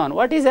L is known.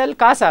 What is L?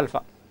 Cos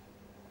alpha.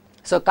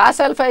 So cos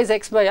alpha is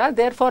x by r,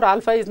 therefore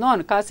alpha is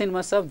known, cos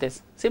inverse of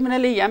this.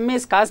 Similarly, M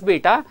is cos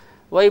beta,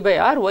 y by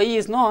r, y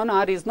is known,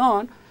 r is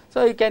known.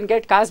 So you can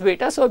get cos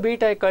beta, so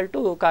beta equal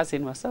to cos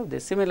inverse of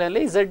this.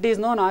 Similarly, z is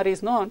known, r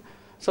is known.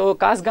 So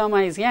cos gamma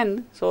is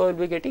n, so we will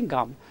be getting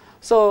gamma.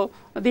 So,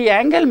 the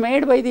angle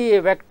made by the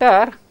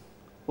vector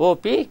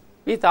OP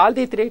with all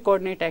the 3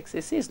 coordinate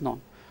axes is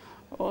known.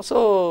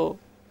 So,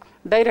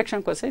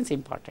 direction cosine is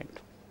important.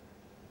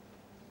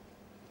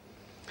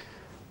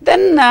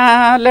 Then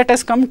let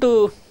us come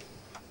to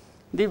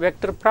the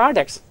vector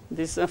products.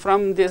 This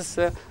from this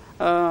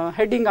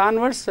heading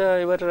onwards,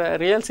 your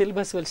real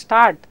syllabus will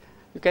start.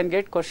 You can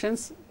get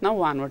questions now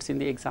onwards in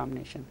the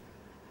examination.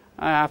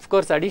 Of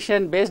course,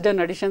 addition, based on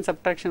addition,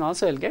 subtraction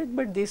also will get,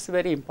 but this is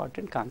very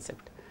important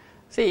concept.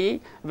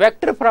 See,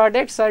 vector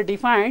products are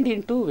defined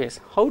in 2 ways.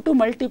 How to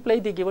multiply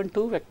the given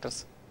 2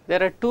 vectors?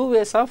 There are 2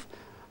 ways of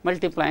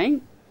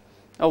multiplying.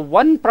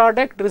 One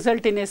product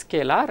result in a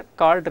scalar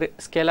called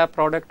scalar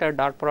product or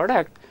dot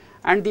product,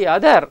 and the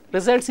other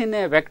results in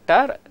a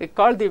vector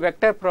called the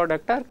vector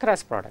product or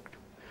cross product.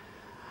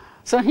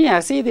 So,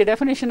 here see the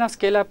definition of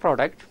scalar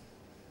product.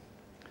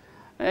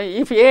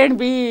 If A and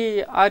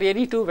B are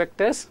any 2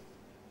 vectors,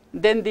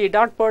 then the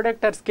dot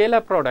product or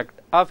scalar product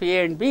of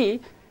A and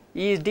B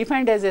is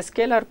defined as a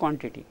scalar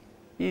quantity.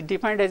 Is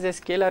defined as a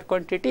scalar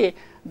quantity.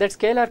 That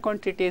scalar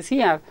quantity is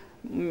here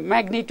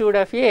magnitude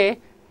of A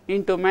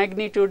into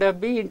magnitude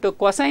of B into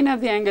cosine of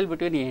the angle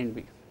between A and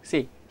B.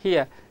 See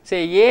here,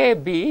 say A,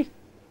 B,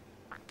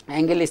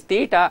 angle is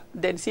theta,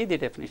 then see the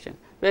definition,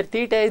 where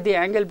theta is the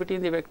angle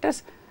between the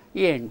vectors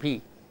A and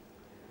B.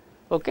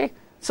 Okay.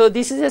 So,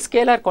 this is a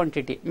scalar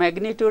quantity,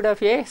 magnitude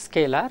of A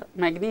scalar,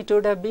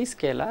 magnitude of B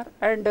scalar,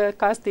 and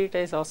cos theta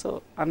is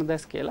also another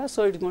scalar.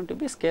 So, it is going to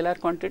be scalar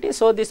quantity.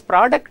 So, this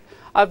product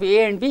of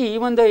A and B,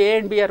 even though A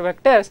and B are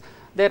vectors,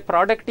 their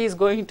product is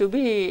going to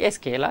be a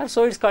scalar.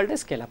 So, it is called a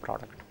scalar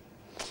product.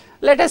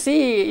 Let us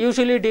see,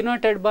 usually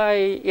denoted by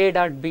A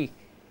dot B,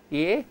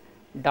 A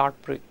dot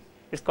B, it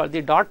is called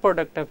the dot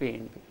product of A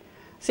and B.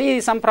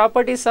 See some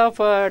properties of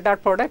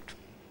dot product.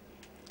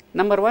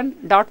 Number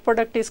 1, dot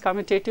product is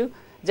commutative,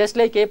 just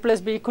like A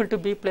plus B equal to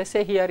B plus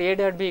A, here A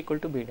dot B equal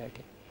to B dot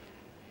A.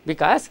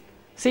 Because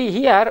see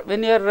here,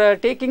 when you are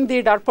taking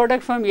the dot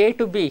product from A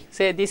to B,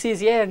 say this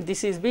is A and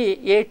this is B,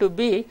 A to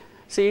B,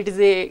 so it is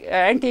the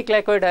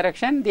anti-clockwise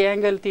direction, the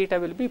angle theta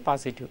will be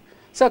positive.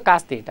 So,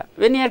 cos theta.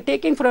 When you are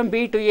taking from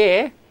B to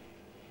A,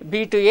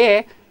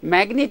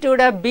 magnitude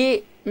of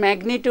B,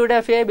 magnitude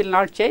of A will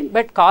not change,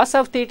 but cos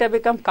of theta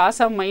become cos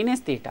of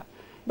minus theta.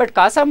 But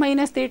cos of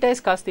minus theta is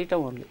cos theta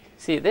only.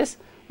 See this?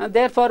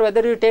 Therefore,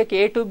 whether you take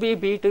A to B,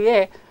 B to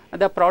A,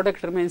 the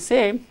product remains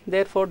same.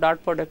 Therefore,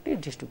 dot product is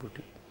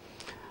distributive.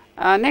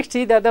 Next,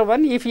 see the other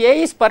one. If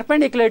A is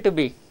perpendicular to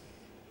B,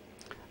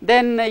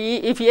 then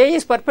if A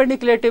is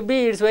perpendicular to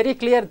B, it is very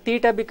clear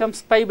theta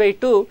becomes pi by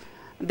 2.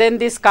 Then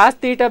this cos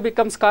theta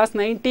becomes cos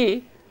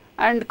 90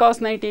 and cos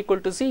 90 equal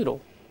to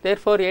 0.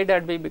 Therefore, A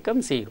dot B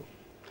becomes 0.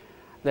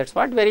 That is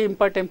what very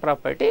important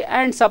property.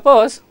 And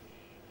suppose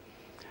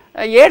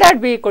A dot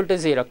B equal to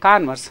 0,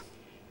 converse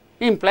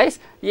implies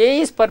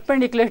A is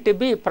perpendicular to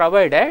B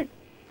provided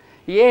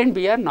A and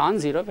B are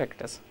non-zero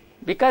vectors.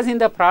 Because in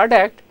the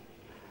product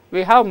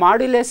we have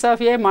modulus of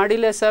A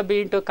modulus of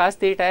B into cos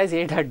theta as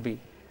A dot B.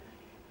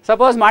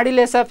 Suppose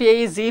modulus of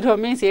A is 0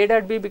 means A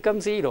dot B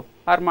becomes 0,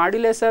 or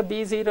modulus of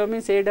B 0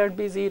 means A dot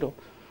B 0.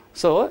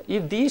 So,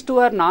 if these two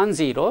are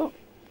non-zero,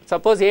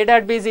 suppose A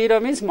dot B 0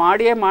 means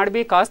mod A mod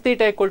B cos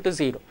theta equal to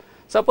 0.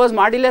 Suppose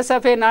modulus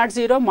of A not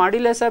 0,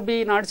 modulus of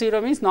B not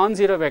 0 means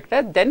non-zero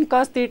vector, then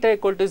cos theta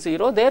equal to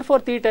 0,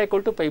 therefore theta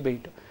equal to pi by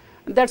 2.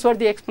 That is what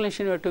the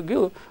explanation you have to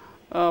give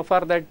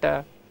for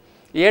that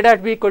A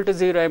dot B equal to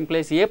 0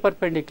 implies A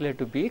perpendicular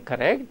to B,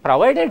 correct,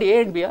 provided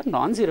A and B are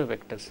non-zero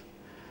vectors.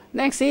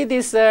 Next, see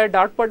this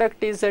dot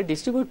product is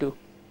distributive.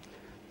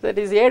 That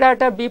is A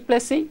dot of B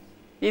plus C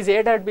is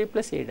A dot B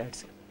plus A dot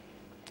C.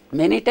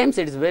 Many times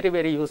it is very,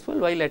 very useful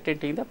while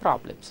attending the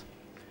problems.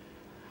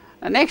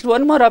 Next,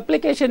 one more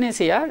application is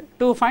here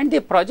to find the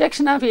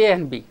projection of A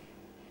and B,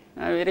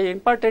 a very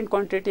important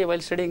quantity while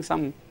studying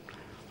some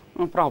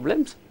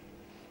problems.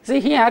 See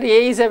here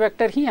A is a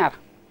vector here,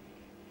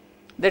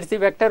 that is the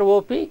vector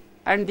OP,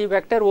 and the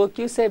vector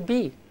OQ say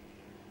B,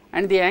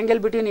 and the angle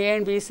between A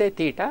and B say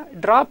theta.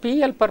 Draw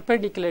PL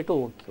perpendicular to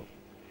OQ.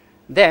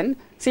 Then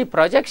see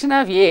projection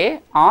of A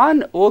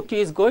on OQ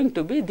is going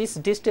to be this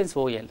distance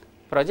OL.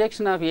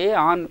 Projection of A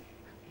on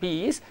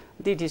B is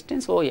the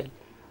distance OL.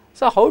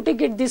 So, how to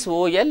get this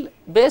OL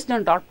based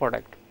on dot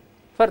product?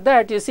 For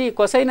that you see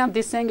cosine of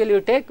this angle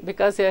you take,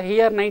 because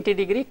here 90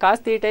 degree, cos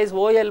theta is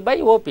OL by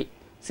OP.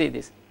 See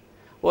this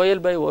OL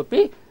by OP.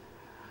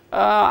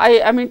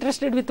 I am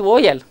interested with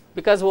OL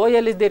because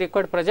OL is the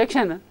required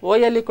projection.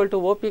 OL equal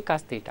to OP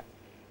cos theta.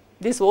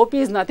 This OP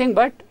is nothing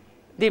but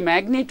the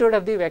magnitude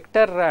of the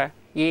vector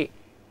A.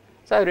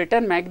 So, I have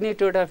written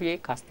magnitude of A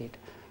cos theta.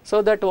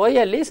 So, that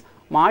OL is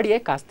mod A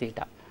cos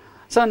theta.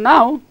 So,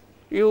 now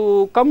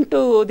you come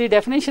to the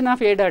definition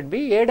of A dot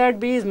B. A dot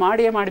B is mod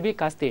A mod B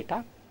cos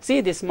theta. See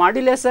this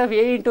modulus of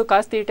A into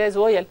cos theta is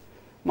OL.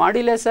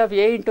 Modulus of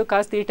A into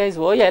cos theta is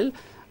OL.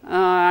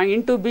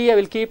 Into B I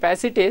will keep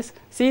as it is.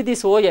 See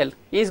this OL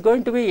is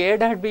going to be A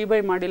dot B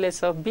by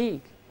modulus of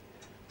B.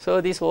 So,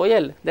 this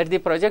OL, that is the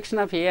projection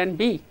of A and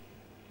B,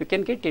 you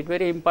can get it,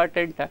 very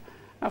important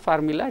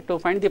formula to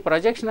find the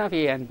projection of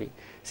A on B.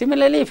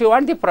 Similarly, if you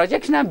want the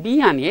projection of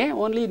B on A,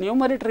 only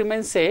numerator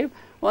remains same,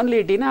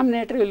 only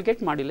denominator will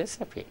get modulus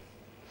of A.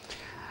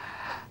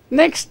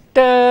 Next,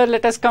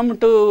 let us come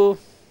to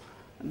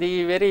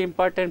the very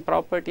important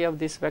property of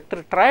this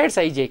vector triads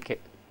ijk.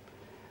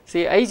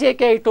 See,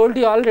 ijk I told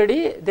you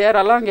already, they are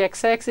along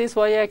x axis,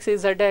 y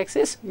axis, z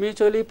axis,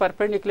 mutually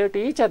perpendicular to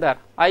each other.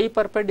 I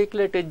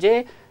perpendicular to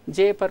j,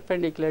 j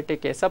perpendicular to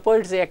k.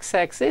 Suppose the x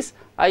axis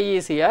I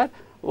is here,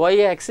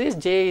 y axis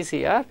j is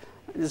here,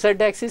 z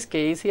axis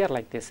k is here,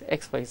 like this,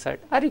 x, y, z,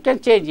 or you can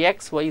change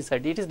x, y, z,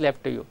 it is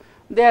left to you.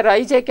 They are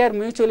ijk are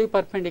mutually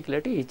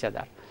perpendicular to each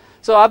other.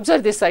 So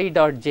observe this I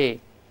dot j.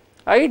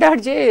 I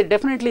dot j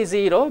definitely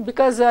 0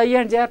 because I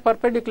and j are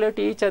perpendicular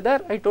to each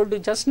other. I told you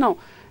just now,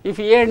 if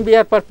A and B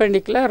are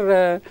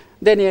perpendicular,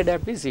 then A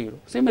dot B 0.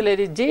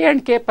 Similarly, j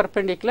and k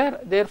perpendicular,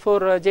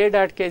 therefore j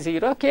dot k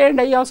 0, k and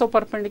I also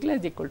perpendicular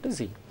is equal to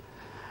 0.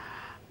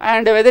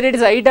 And whether it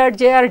is I dot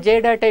j or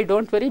j dot I,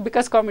 don't worry,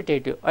 because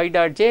commutative, I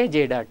dot j,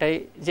 j dot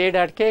I, j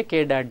dot k,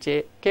 k dot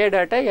j, k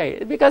dot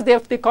I, because they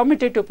have the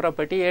commutative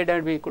property, A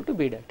dot B equal to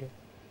B dot A.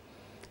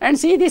 And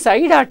see this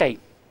I dot I,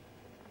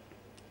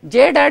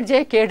 j dot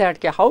j, k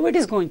dot k, how it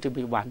is going to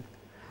be 1?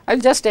 I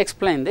will just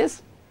explain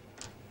this.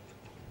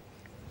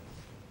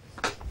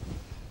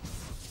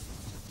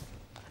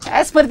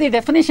 As per the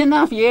definition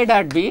of A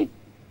dot B,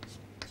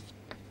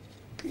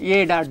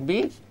 it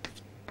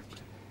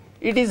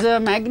is a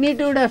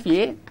magnitude of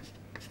A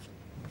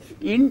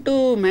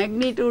into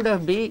magnitude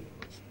of B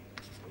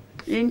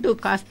into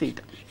cos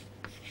theta.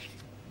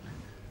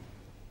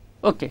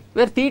 Okay,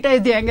 where theta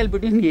is the angle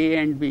between A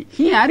and B.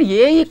 Here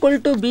A equal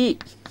to B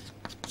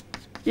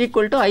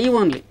equal to I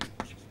only,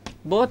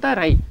 both are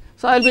I.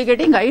 So I will be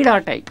getting I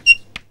dot I,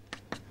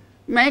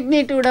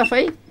 magnitude of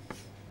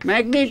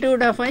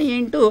I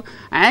into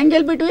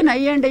angle between I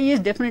and I is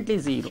definitely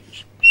 0,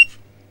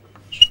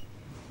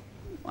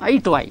 I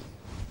to I.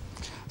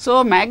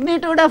 So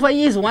magnitude of I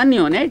is 1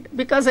 unit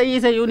because I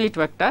is a unit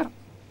vector,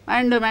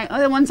 and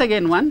once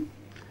again 1,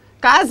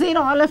 cos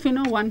 0 all of you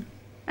know 1,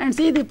 and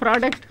see the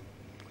product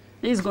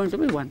is going to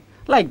be 1,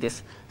 like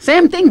this.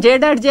 Same thing, j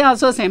dot j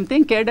also same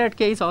thing, k dot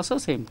k is also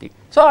same thing.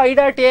 So I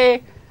dot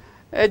a,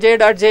 j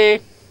dot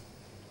j,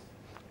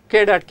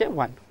 k dot k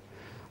 1,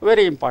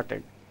 very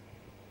important.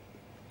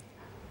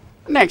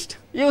 Next,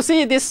 you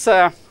see this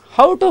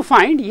how to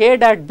find A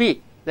dot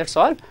B, that is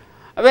all,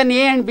 when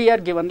A and B are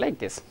given like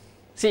this.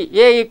 See,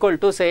 A equal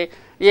to say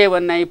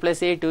A1i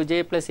plus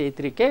A2j plus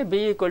A3k,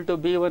 B equal to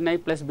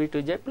B1i plus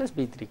B2j plus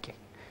B3k.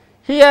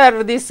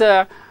 Here this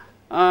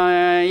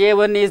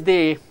A1 is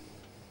the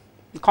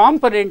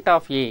component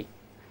of A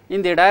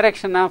in the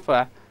direction of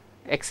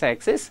x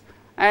axis,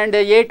 and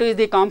A2 is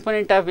the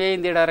component of A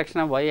in the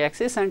direction of y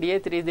axis, and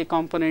A3 is the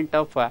component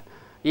of A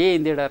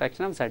in the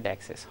direction of z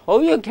axis. How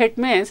you get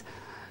means,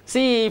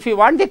 see, if you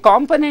want the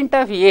component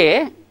of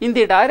A in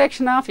the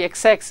direction of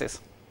x axis,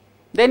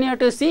 then you have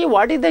to see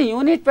what is the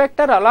unit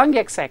vector along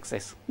x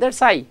axis, that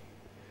is I.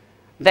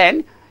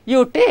 Then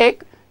you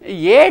take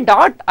A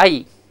dot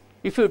I.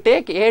 If you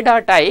take A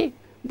dot I,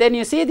 then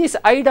you see this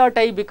I dot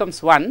I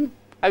becomes 1,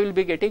 I will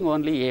be getting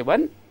only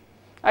A1,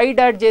 I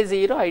dot j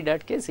 0, I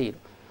dot k 0.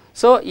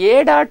 So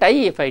A dot I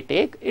if I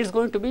take, it is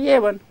going to be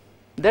A1,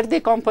 that is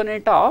the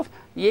component of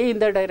A in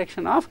the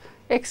direction of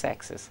x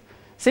axis.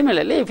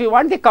 Similarly, if you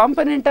want the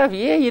component of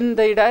A in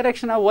the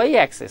direction of y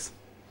axis,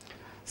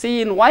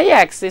 see in y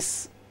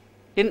axis,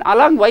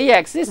 along y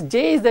axis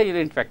j is the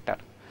unit vector.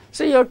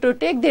 So you have to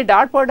take the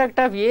dot product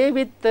of A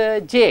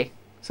with j.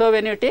 So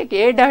when you take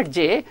A dot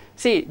j,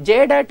 see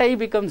j dot I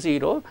becomes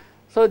 0,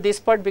 so this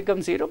part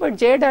becomes 0, but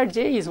j dot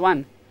j is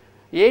 1,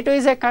 A2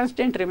 is a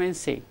constant, remains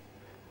same,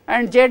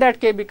 and j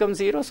dot k becomes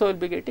 0, so we will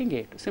be getting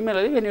A2.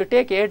 Similarly, when you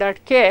take A dot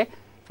k,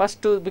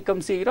 first 2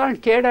 becomes 0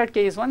 and k dot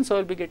k is 1, so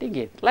we will be getting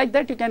A. Like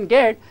that you can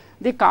get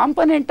the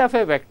component of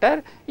a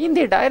vector in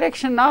the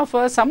direction of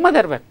some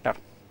other vector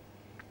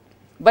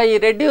by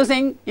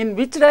reducing in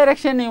which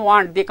direction you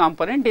want the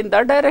component. In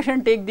that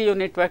direction take the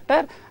unit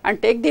vector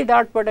and take the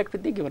dot product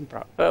with the given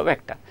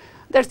vector.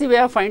 That is the way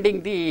of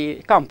finding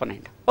the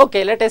component.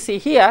 Okay, let us see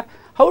here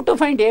how to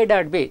find A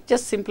dot B.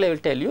 Just simply I will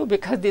tell you,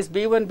 because this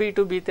B1, B2,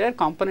 B3 are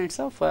components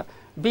of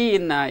B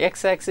in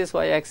x axis,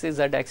 y axis,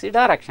 z axis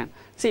direction.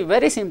 See,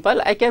 very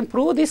simple, I can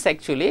prove this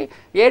actually.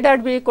 A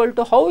dot B equal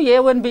to how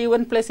A1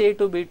 B1 plus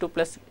A2 B2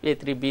 plus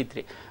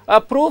A3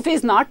 B3. Proof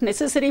is not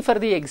necessary for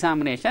the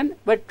examination,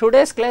 but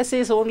today's class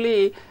is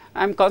only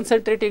I am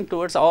concentrating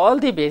towards all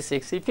the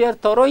basics. If you are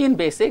thorough in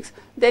basics,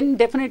 then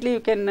definitely you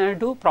can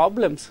do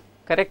problems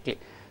correctly.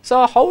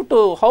 So how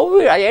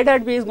A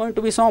dot B is going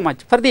to be so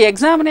much. For the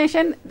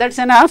examination, that is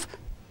enough,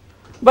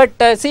 but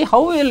see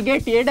how we will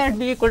get A dot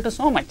B equal to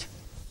so much.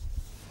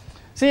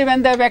 See,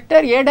 when the vector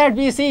A dot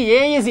B, see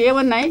A is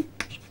A1i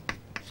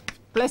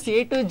plus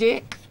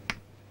A2j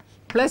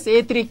plus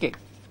A3k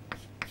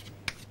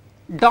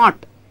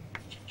dot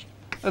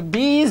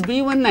B is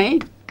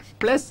B1i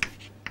plus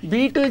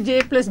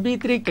B2j plus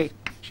B3k.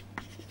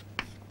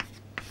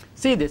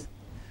 See this,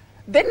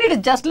 then it is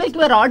just like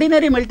your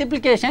ordinary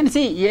multiplication.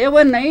 See,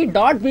 a1i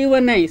dot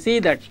b1i, see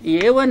that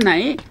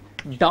a1i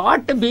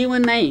dot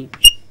b1i,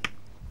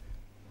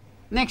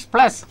 next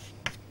plus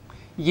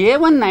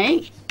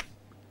a1i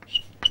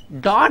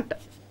dot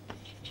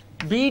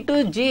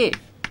b2j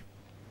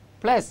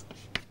plus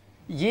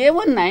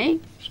a1i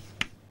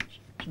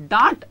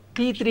dot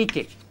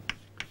p3k.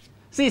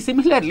 See,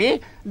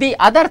 similarly the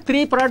other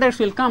three products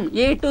will come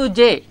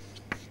a2j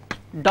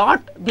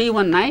dot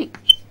b1i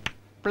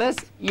plus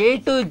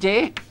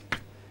a2j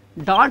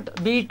dot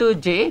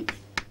b2j,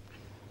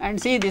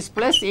 and see this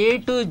plus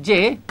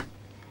a2j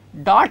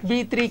dot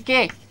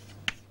b3k.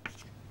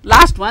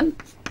 Last one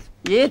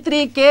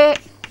a3k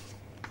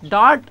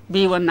dot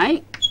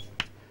b1i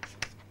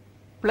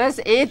plus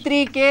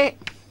a3k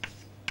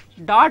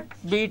dot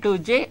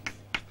b2j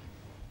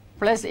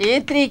plus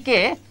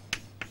a3k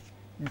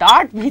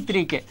dot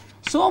b3k.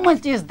 So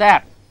much is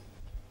there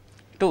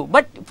too,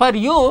 but for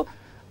you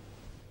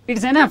it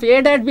is enough.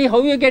 A dot b,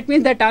 how you get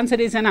means that answer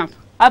is enough.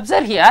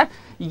 Observe here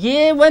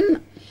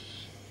a1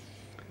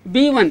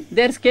 b1,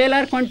 their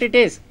scalar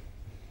quantities,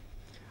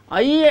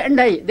 I and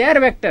I, they are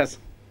vectors.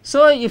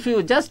 So if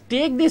you just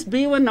take this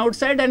b1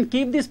 outside and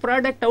keep this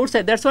product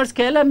outside, that's what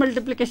scalar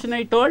multiplication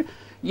I told.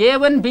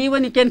 a1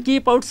 b1 you can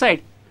keep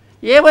outside,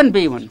 a1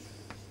 b1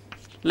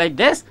 like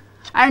this,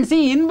 and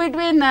see in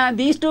between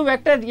these two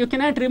vectors you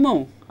cannot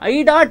remove.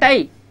 I dot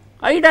I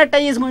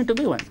is going to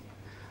be 1,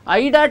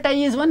 I dot I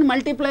is 1,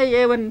 multiply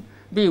a1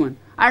 b1,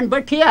 and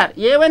but here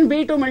a1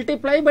 b2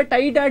 multiply, but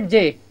I dot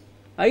j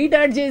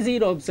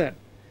 0, observe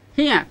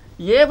here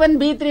a1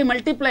 b3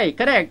 multiply,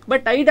 correct,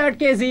 but I dot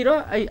k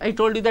 0, I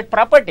told you that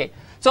property.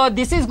 So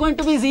this is going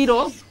to be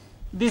 0,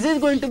 this is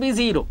going to be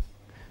 0,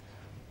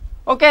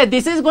 okay,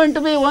 this is going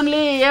to be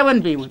only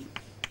a1 b1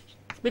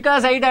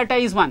 because I dot I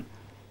is 1.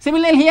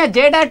 Similarly here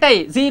j dot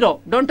I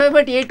 0, don't worry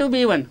about a2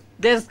 b1,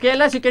 there are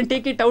scalars, you can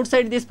take it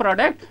outside this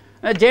product,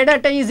 j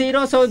dot I is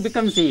 0, so it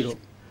becomes 0,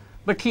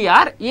 but here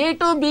a2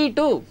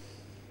 b2,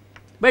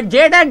 but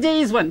j dot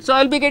j is 1, so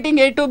I will be getting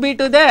a2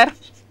 b2 there,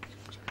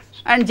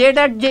 and j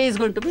dot j is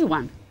going to be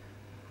 1,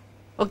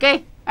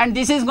 okay, and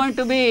this is going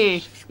to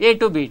be a2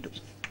 b2,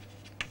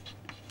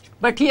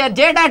 but here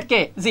j dot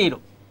k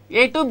 0,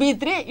 a2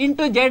 b3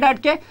 into j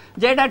dot k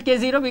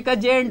 0 because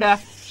j and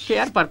k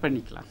are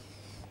perpendicular.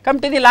 Come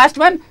to the last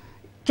one,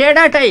 k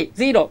dot I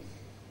 0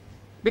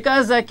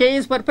 because k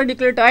is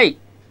perpendicular to I,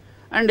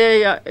 and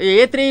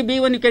a3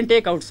 b1 you can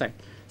take outside.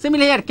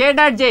 Similarly here k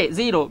dot j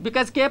 0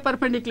 because k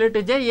perpendicular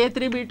to j,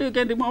 a3 b2 you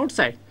can remove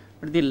outside.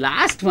 But the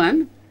last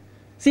one,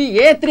 see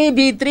a3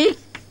 b3,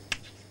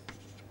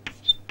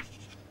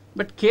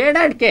 but k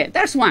dot k,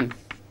 that's 1,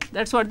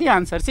 that's what the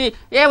answer. See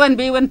a1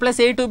 b1 plus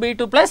a2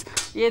 b2 plus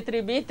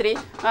a3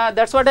 b3,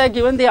 that's what I have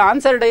given the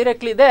answer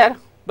directly there,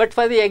 but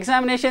for the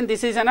examination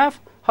this is enough.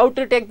 How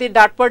to take the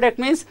dot product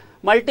means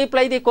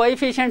multiply the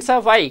coefficients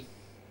of I,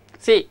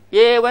 see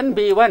a1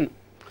 b1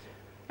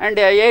 and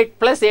a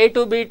plus a2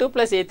 b2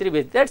 plus a3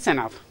 b3, that's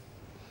enough.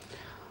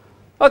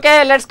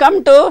 Okay, let's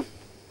come to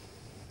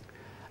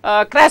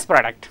cross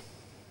product.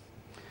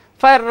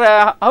 For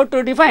how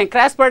to define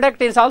cross product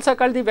is also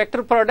called the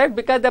vector product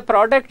because the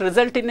product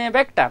result in a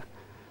vector.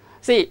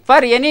 See,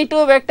 for any two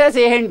vectors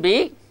a and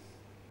b,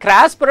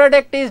 cross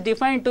product is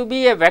defined to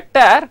be a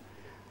vector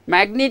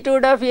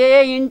magnitude of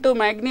a into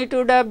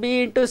magnitude of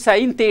b into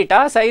sin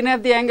theta, sin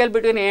of the angle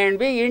between a and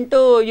b,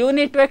 into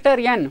unit vector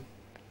n.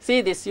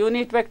 See this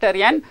unit vector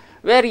n,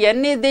 where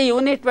n is the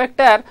unit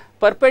vector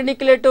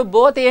perpendicular to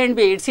both a and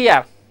b, it is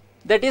here,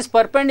 that is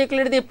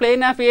perpendicular to the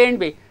plane of a and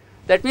b.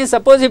 That means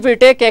suppose if you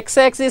take x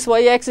axis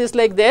y axis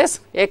like this,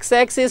 x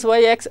axis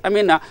y axis, I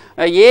mean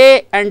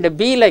a and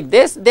b like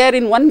this, they are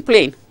in one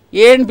plane,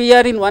 a and b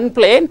are in one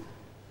plane,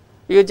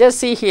 you just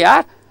see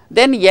here,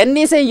 then n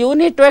is a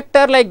unit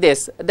vector like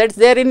this, that is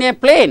there in a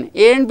plane,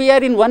 a and b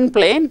are in one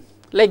plane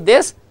like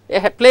this,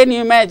 a plane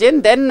you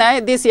imagine, then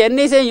this n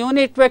is a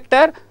unit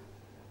vector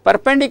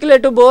perpendicular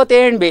to both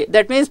a and b,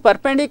 that means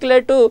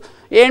perpendicular to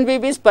a and b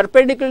is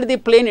perpendicular to the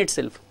plane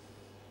itself,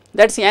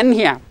 that is n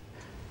here.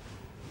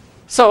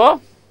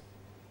 So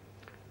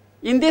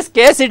in this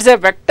case it is a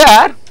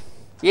vector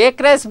a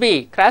cross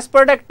b, cross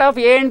product of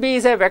a and b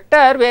is a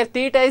vector where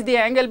theta is the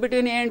angle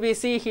between a and b,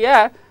 see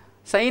here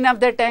sin of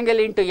that angle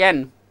into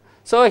n.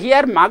 So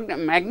here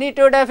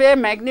magnitude of a,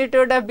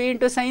 magnitude of b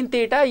into sin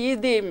theta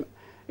is the,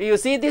 you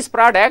see this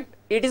product,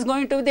 it is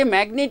going to be the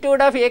magnitude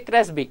of a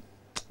cross b.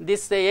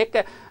 This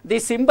the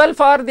symbol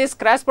for this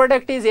cross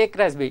product is a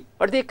cross b,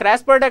 but the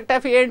cross product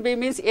of a and b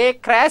means a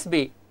cross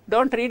b,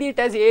 don't read it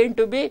as a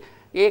into b,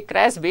 a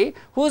cross b,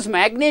 whose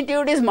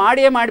magnitude is mod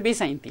a mod b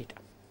sin theta,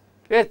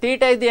 where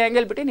theta is the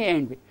angle between a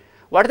and b.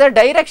 What the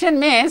direction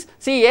means,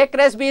 see a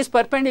cross b is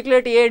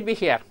perpendicular to a and b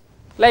here,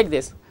 like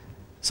this.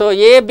 So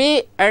a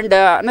b and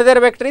another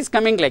vector is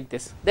coming like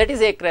this, that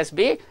is a cross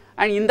b,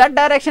 and in that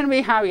direction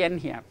we have n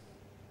here.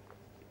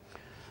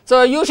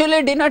 So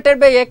usually denoted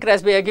by a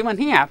cross b given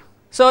here.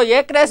 So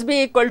a cross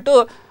b equal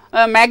to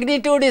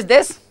magnitude is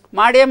this,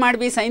 mod a mod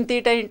b sin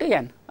theta into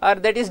n, or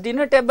that is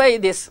denoted by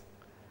this,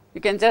 you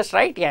can just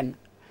write n.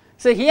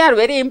 So, here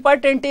very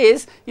important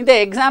is in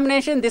the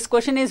examination this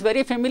question is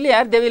very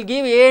familiar, they will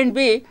give A and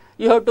B,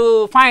 you have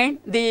to find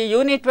the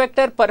unit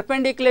vector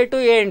perpendicular to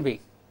A and B,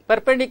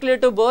 perpendicular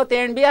to both A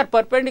and B or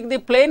perpendicular to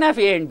the plane of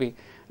A and B.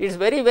 It is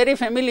very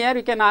familiar,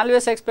 you can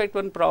always expect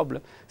one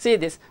problem. See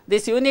this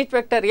unit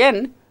vector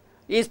n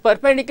is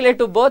perpendicular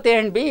to both A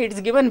and B, it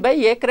is given by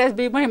A cross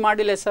B by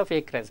modulus of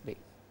A cross B.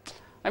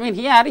 I mean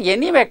here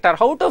any vector,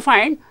 how to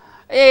find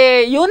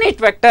a unit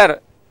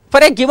vector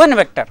for a given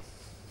vector.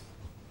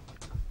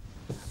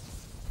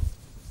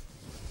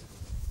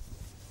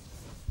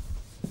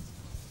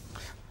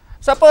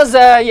 Suppose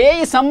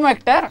A is some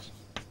vector,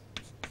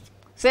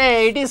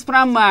 say it is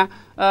from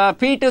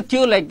P to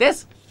Q like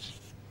this,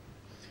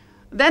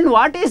 then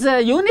what is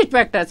a unit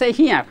vector, say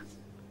here,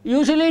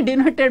 usually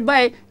denoted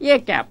by A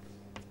cap,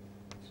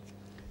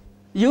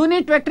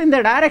 unit vector in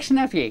the direction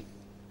of A.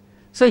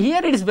 So,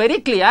 here it is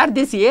very clear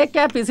this A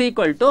cap is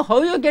equal to,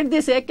 how you get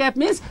this A cap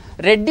means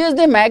reduce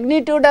the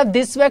magnitude of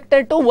this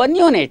vector to 1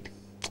 unit.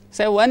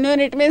 Say 1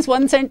 unit means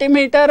 1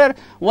 centimeter or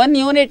 1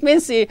 unit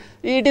means it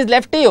is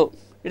left to you.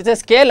 It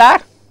is a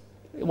scalar,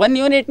 1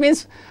 unit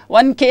means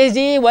 1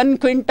 kg, 1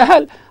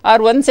 quintal or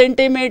 1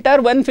 centimeter,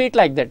 1 feet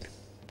like that.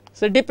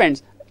 So, it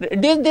depends,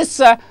 reduce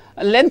this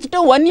length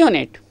to 1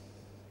 unit,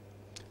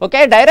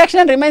 okay,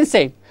 direction remains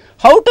same.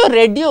 How to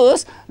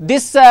reduce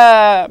this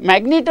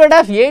magnitude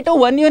of A to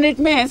 1 unit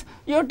means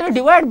you have to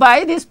divide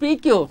by this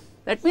PQ,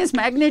 that means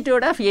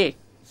magnitude of A.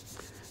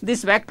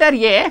 This vector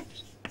A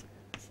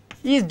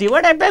is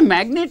divided by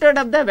magnitude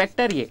of the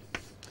vector A.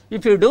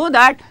 If you do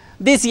that,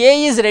 this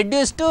A is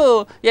reduced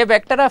to a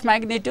vector of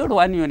magnitude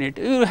 1 unit.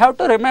 You have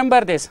to remember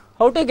this,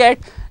 how to get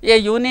a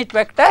unit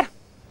vector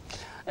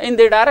in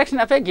the direction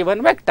of a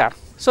given vector.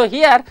 So,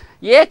 here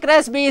A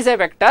cross B is a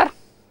vector,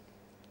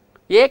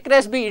 A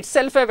cross B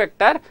itself a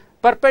vector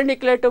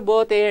perpendicular to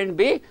both A and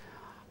B.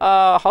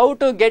 How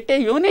to get a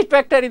unit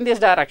vector in this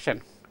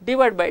direction?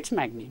 Divide by its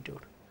magnitude.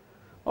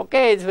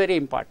 Okay, it is very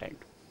important.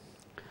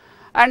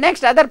 And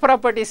next other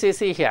properties you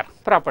see here,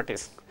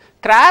 properties.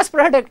 Cross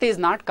product is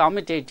not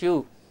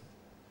commutative,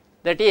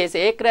 that is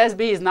A cross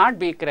B is not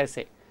B cross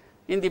A.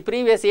 In the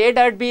previous A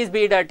dot B is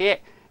B dot A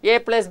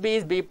plus B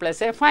is B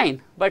plus A,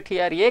 fine, but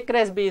here A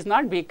cross B is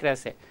not B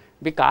cross A,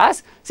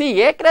 because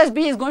see A cross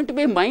B is going to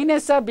be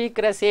minus of B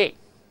cross A.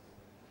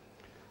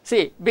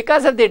 See,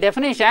 because of the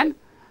definition,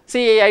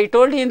 see I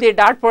told you in the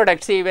dot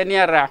product, see when you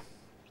are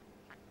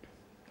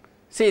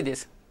see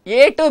this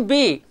A to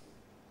B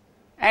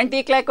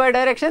anti-clockwise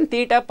direction,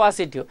 theta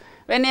positive,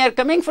 when you are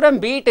coming from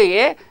B to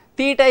A,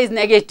 theta is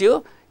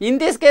negative. In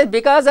this case,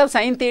 because of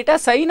sin theta,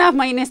 sin of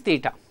minus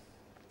theta,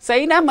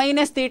 sin of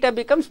minus theta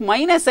becomes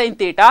minus sin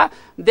theta,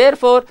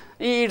 therefore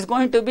it is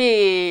going to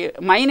be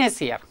minus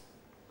here.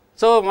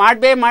 So,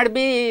 mod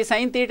B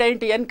sin theta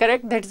into n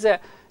correct, that is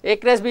A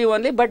cross B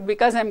only, but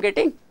because I am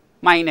getting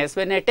minus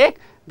when I take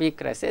B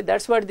cross A, that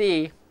is what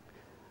the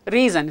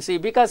reason. See,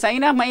 because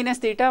sin of minus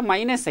theta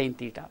minus sin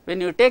theta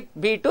when you take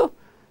B to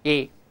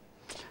A.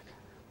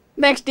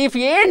 Next, if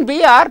A and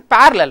B are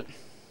parallel,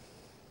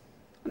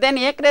 then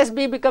A cross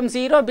B becomes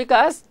 0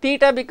 because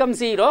theta becomes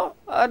 0,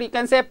 or you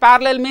can say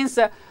parallel means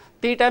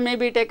theta may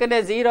be taken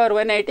as 0 or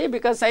 180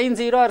 because sin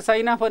 0 or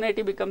sin of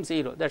 180 becomes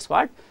 0, that is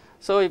what.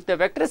 So, if the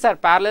vectors are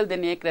parallel,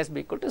 then A cross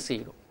B equal to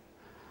 0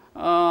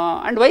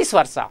 and vice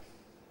versa,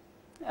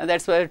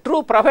 that is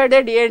true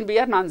provided A and B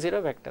are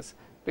non-zero vectors,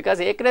 because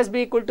A cross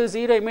B equal to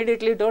 0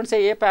 immediately do not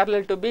say A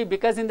parallel to B,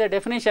 because in the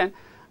definition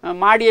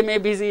mod A may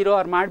be 0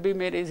 or mod B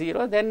may be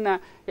 0,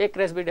 then A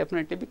cross B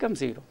definitely becomes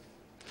 0.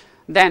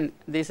 Then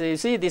this you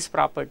see this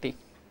property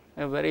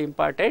very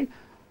important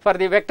for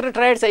the vector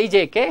triads I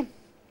j k.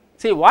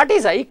 See what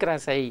is I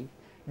cross I,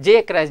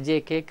 j cross j,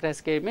 k cross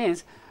k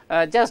means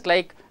just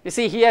like you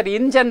see here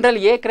in general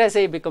A cross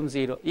I becomes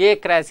 0, A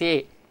cross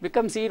A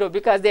becomes 0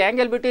 because the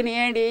angle between A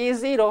and A is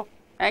 0,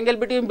 angle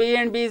between B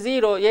and B is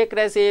 0, A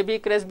cross A, B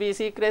cross B,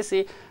 C cross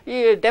C,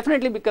 it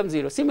definitely becomes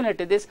 0. Similar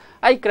to this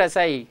I cross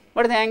I,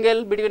 what is the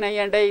angle between I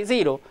and I?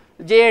 0.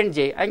 J and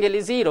J angle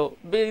is 0,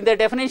 in the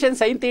definition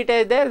sin theta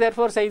is there,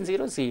 therefore sin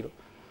 0 0.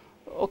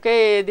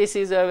 Okay, this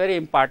is very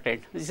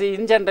important. You see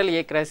in general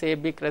A cross A,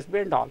 B cross B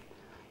and all,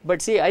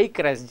 but see I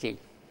cross J,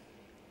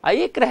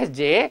 I cross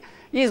J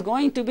is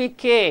going to be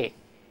K,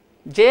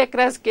 J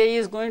cross K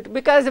is going to,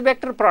 because the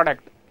vector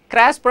product,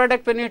 cross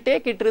product when you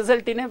take it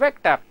result in a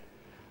vector.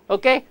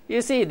 Okay,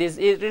 you see this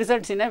it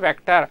results in a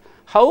vector.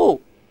 How?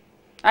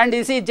 And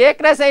you see J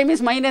cross I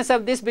means minus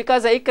of this,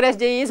 because I cross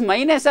J is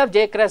minus of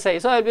J cross I.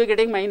 So, I will be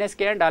getting minus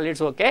K and all, it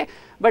is okay.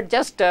 But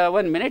just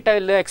 1 minute, I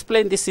will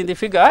explain this in the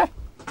figure.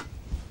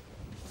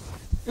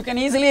 You can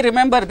easily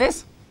remember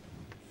this.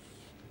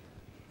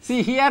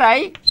 See here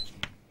I,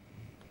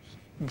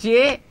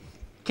 J,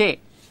 K,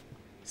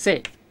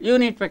 say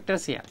unit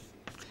vectors here.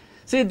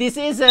 See this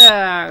is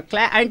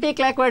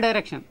anti-clockwise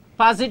direction,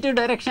 positive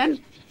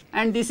direction,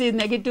 and this is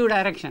negative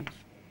direction.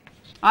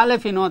 All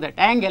of you know that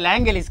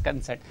angle is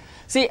concerned.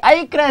 See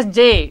I cross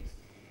J,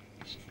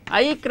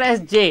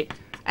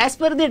 as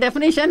per the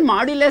definition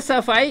modulus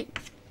of I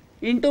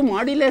into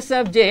modulus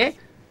of J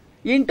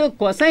into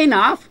cosine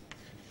of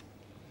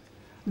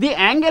the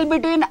angle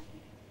between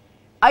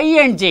I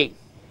and j,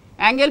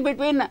 angle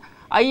between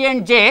I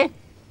and j,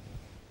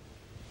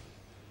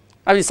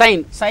 I mean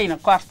sine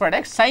of cross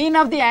product, sine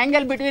of the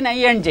angle between I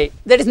and j,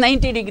 that is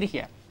 90 degree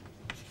here.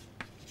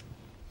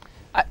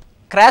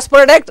 Cross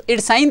product, it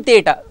is sine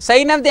theta,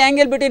 sine of the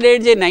angle between I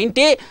and j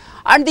 90,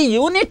 and the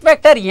unit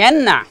vector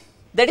n,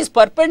 that is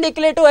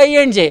perpendicular to I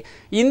and j.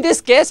 In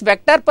this case,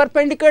 vector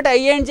perpendicular to I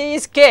and j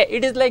is k,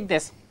 it is like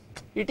this,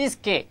 it is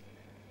k.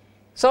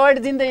 So, it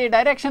is in the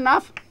direction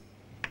of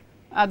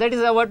that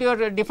is what you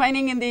are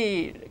defining in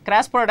the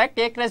cross product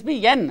A cross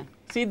B, n.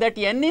 See that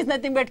n is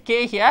nothing but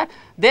k here,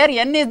 there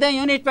n is the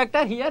unit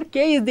vector, here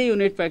k is the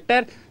unit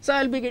vector. So,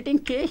 I will be getting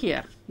k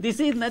here, this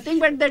is nothing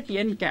but that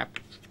n cap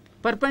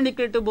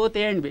perpendicular to both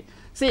A and B.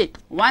 See,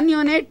 one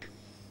unit,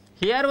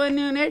 here one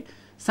unit,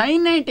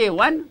 sin 90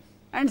 1,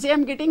 and see I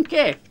am getting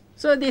k.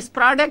 So, this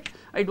product,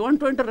 I do not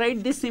want to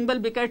write this symbol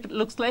because it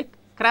looks like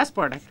cross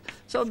product.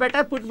 So,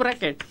 better put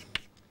bracket.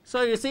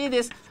 So, you see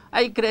this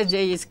I cross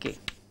j is k,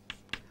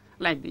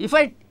 like this. If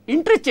I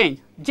interchange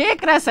j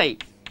cross I,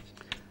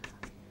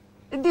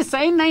 this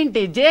sin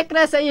 90, j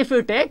cross I if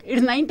you take, it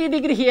is 90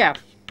 degree here.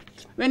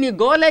 When you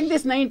go like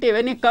this 90,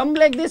 when you come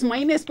like this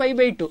minus pi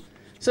by 2.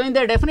 So, in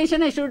the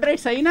definition I should write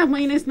sin of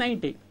minus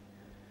 90.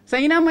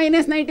 Sin of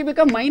minus 90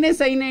 become minus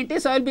sin 90,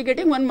 so I will be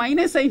getting one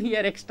minus sign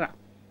here extra.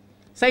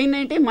 Sin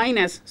 90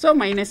 minus, so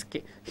minus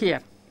k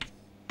here.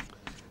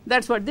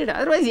 That is what they do.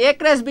 Otherwise, A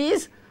cross B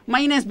is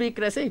minus B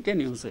cross A, you can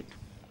use it.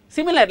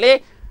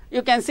 Similarly,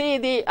 you can see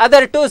the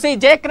other two, see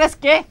j cross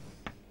k,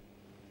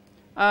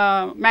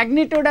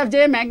 magnitude of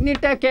j,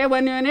 magnitude of k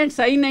 1 unit,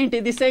 sin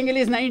 90, this angle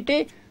is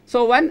 90,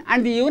 so 1,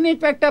 and the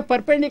unit vector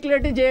perpendicular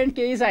to j and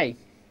k is I.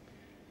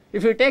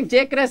 If you take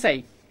j cross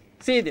I,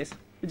 see this,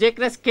 j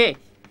cross k,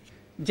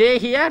 j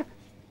here,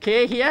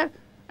 k here,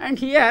 and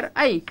here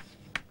I.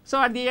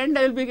 So, at the end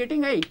I will be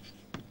getting I.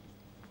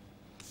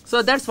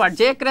 So, that is what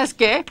j cross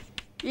k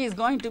is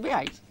going to be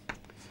I.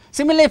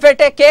 Similarly, if I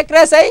take k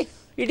cross I,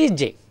 it is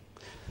j.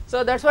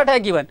 So, that is what I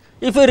have given.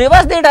 If you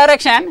reverse the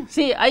direction,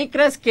 see I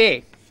cross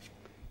k,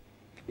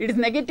 it is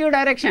negative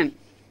direction.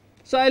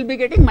 So, I will be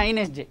getting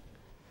minus j.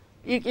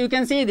 You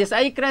can see this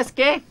I cross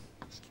k,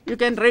 you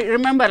can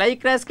remember I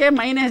cross k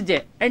minus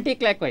j,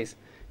 anti-clockwise,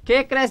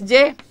 k cross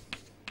j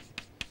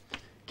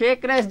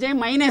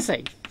minus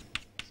I,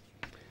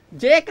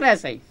 j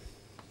cross I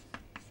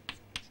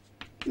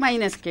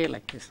minus k,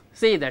 like this.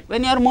 See that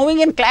when you are moving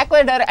in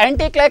clockwise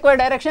anti-clockwise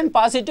direction,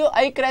 positive,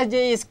 I cross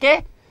j is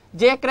k,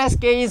 j cross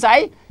k is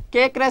I,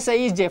 k cross I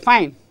is j,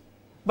 fine.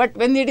 But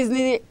when it is in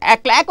the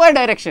clockwise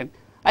direction,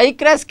 I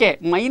cross k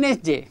minus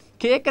j,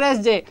 k cross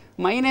j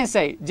minus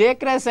I, j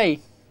cross I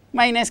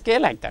minus k,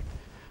 like that.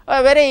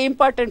 A very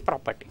important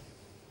property,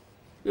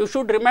 you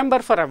should remember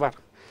forever.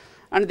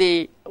 And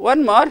the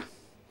one more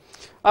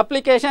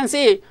application,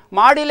 see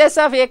modulus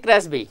of A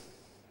cross B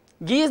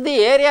gives the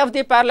area of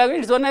the parallelogram,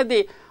 it is one of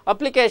the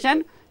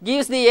application,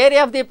 gives the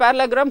area of the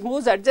parallelogram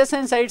whose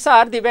adjacent sides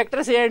are the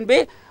vectors A and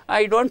B.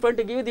 I do not want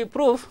to give the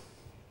proof,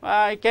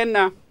 I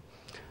can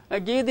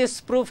give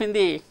this proof in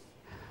the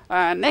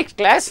next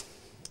class,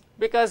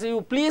 because you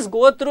please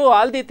go through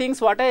all the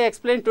things what I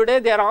explained today.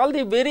 They are all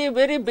the very,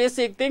 very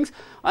basic things.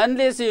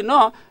 Unless you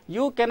know,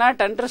 you cannot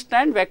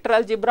understand vector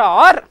algebra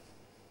or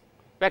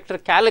vector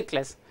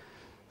calculus.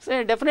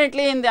 So,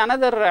 definitely in the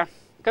another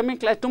coming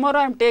class, tomorrow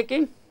I am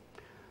taking,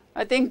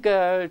 I think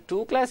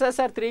 2 classes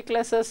or 3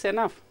 classes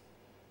enough.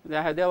 They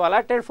have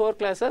allotted 4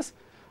 classes.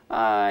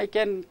 I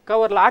can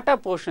cover lot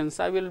of portions.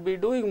 I will be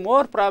doing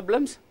more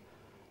problems.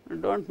 Do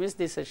not miss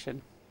this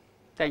session.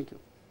 Thank you.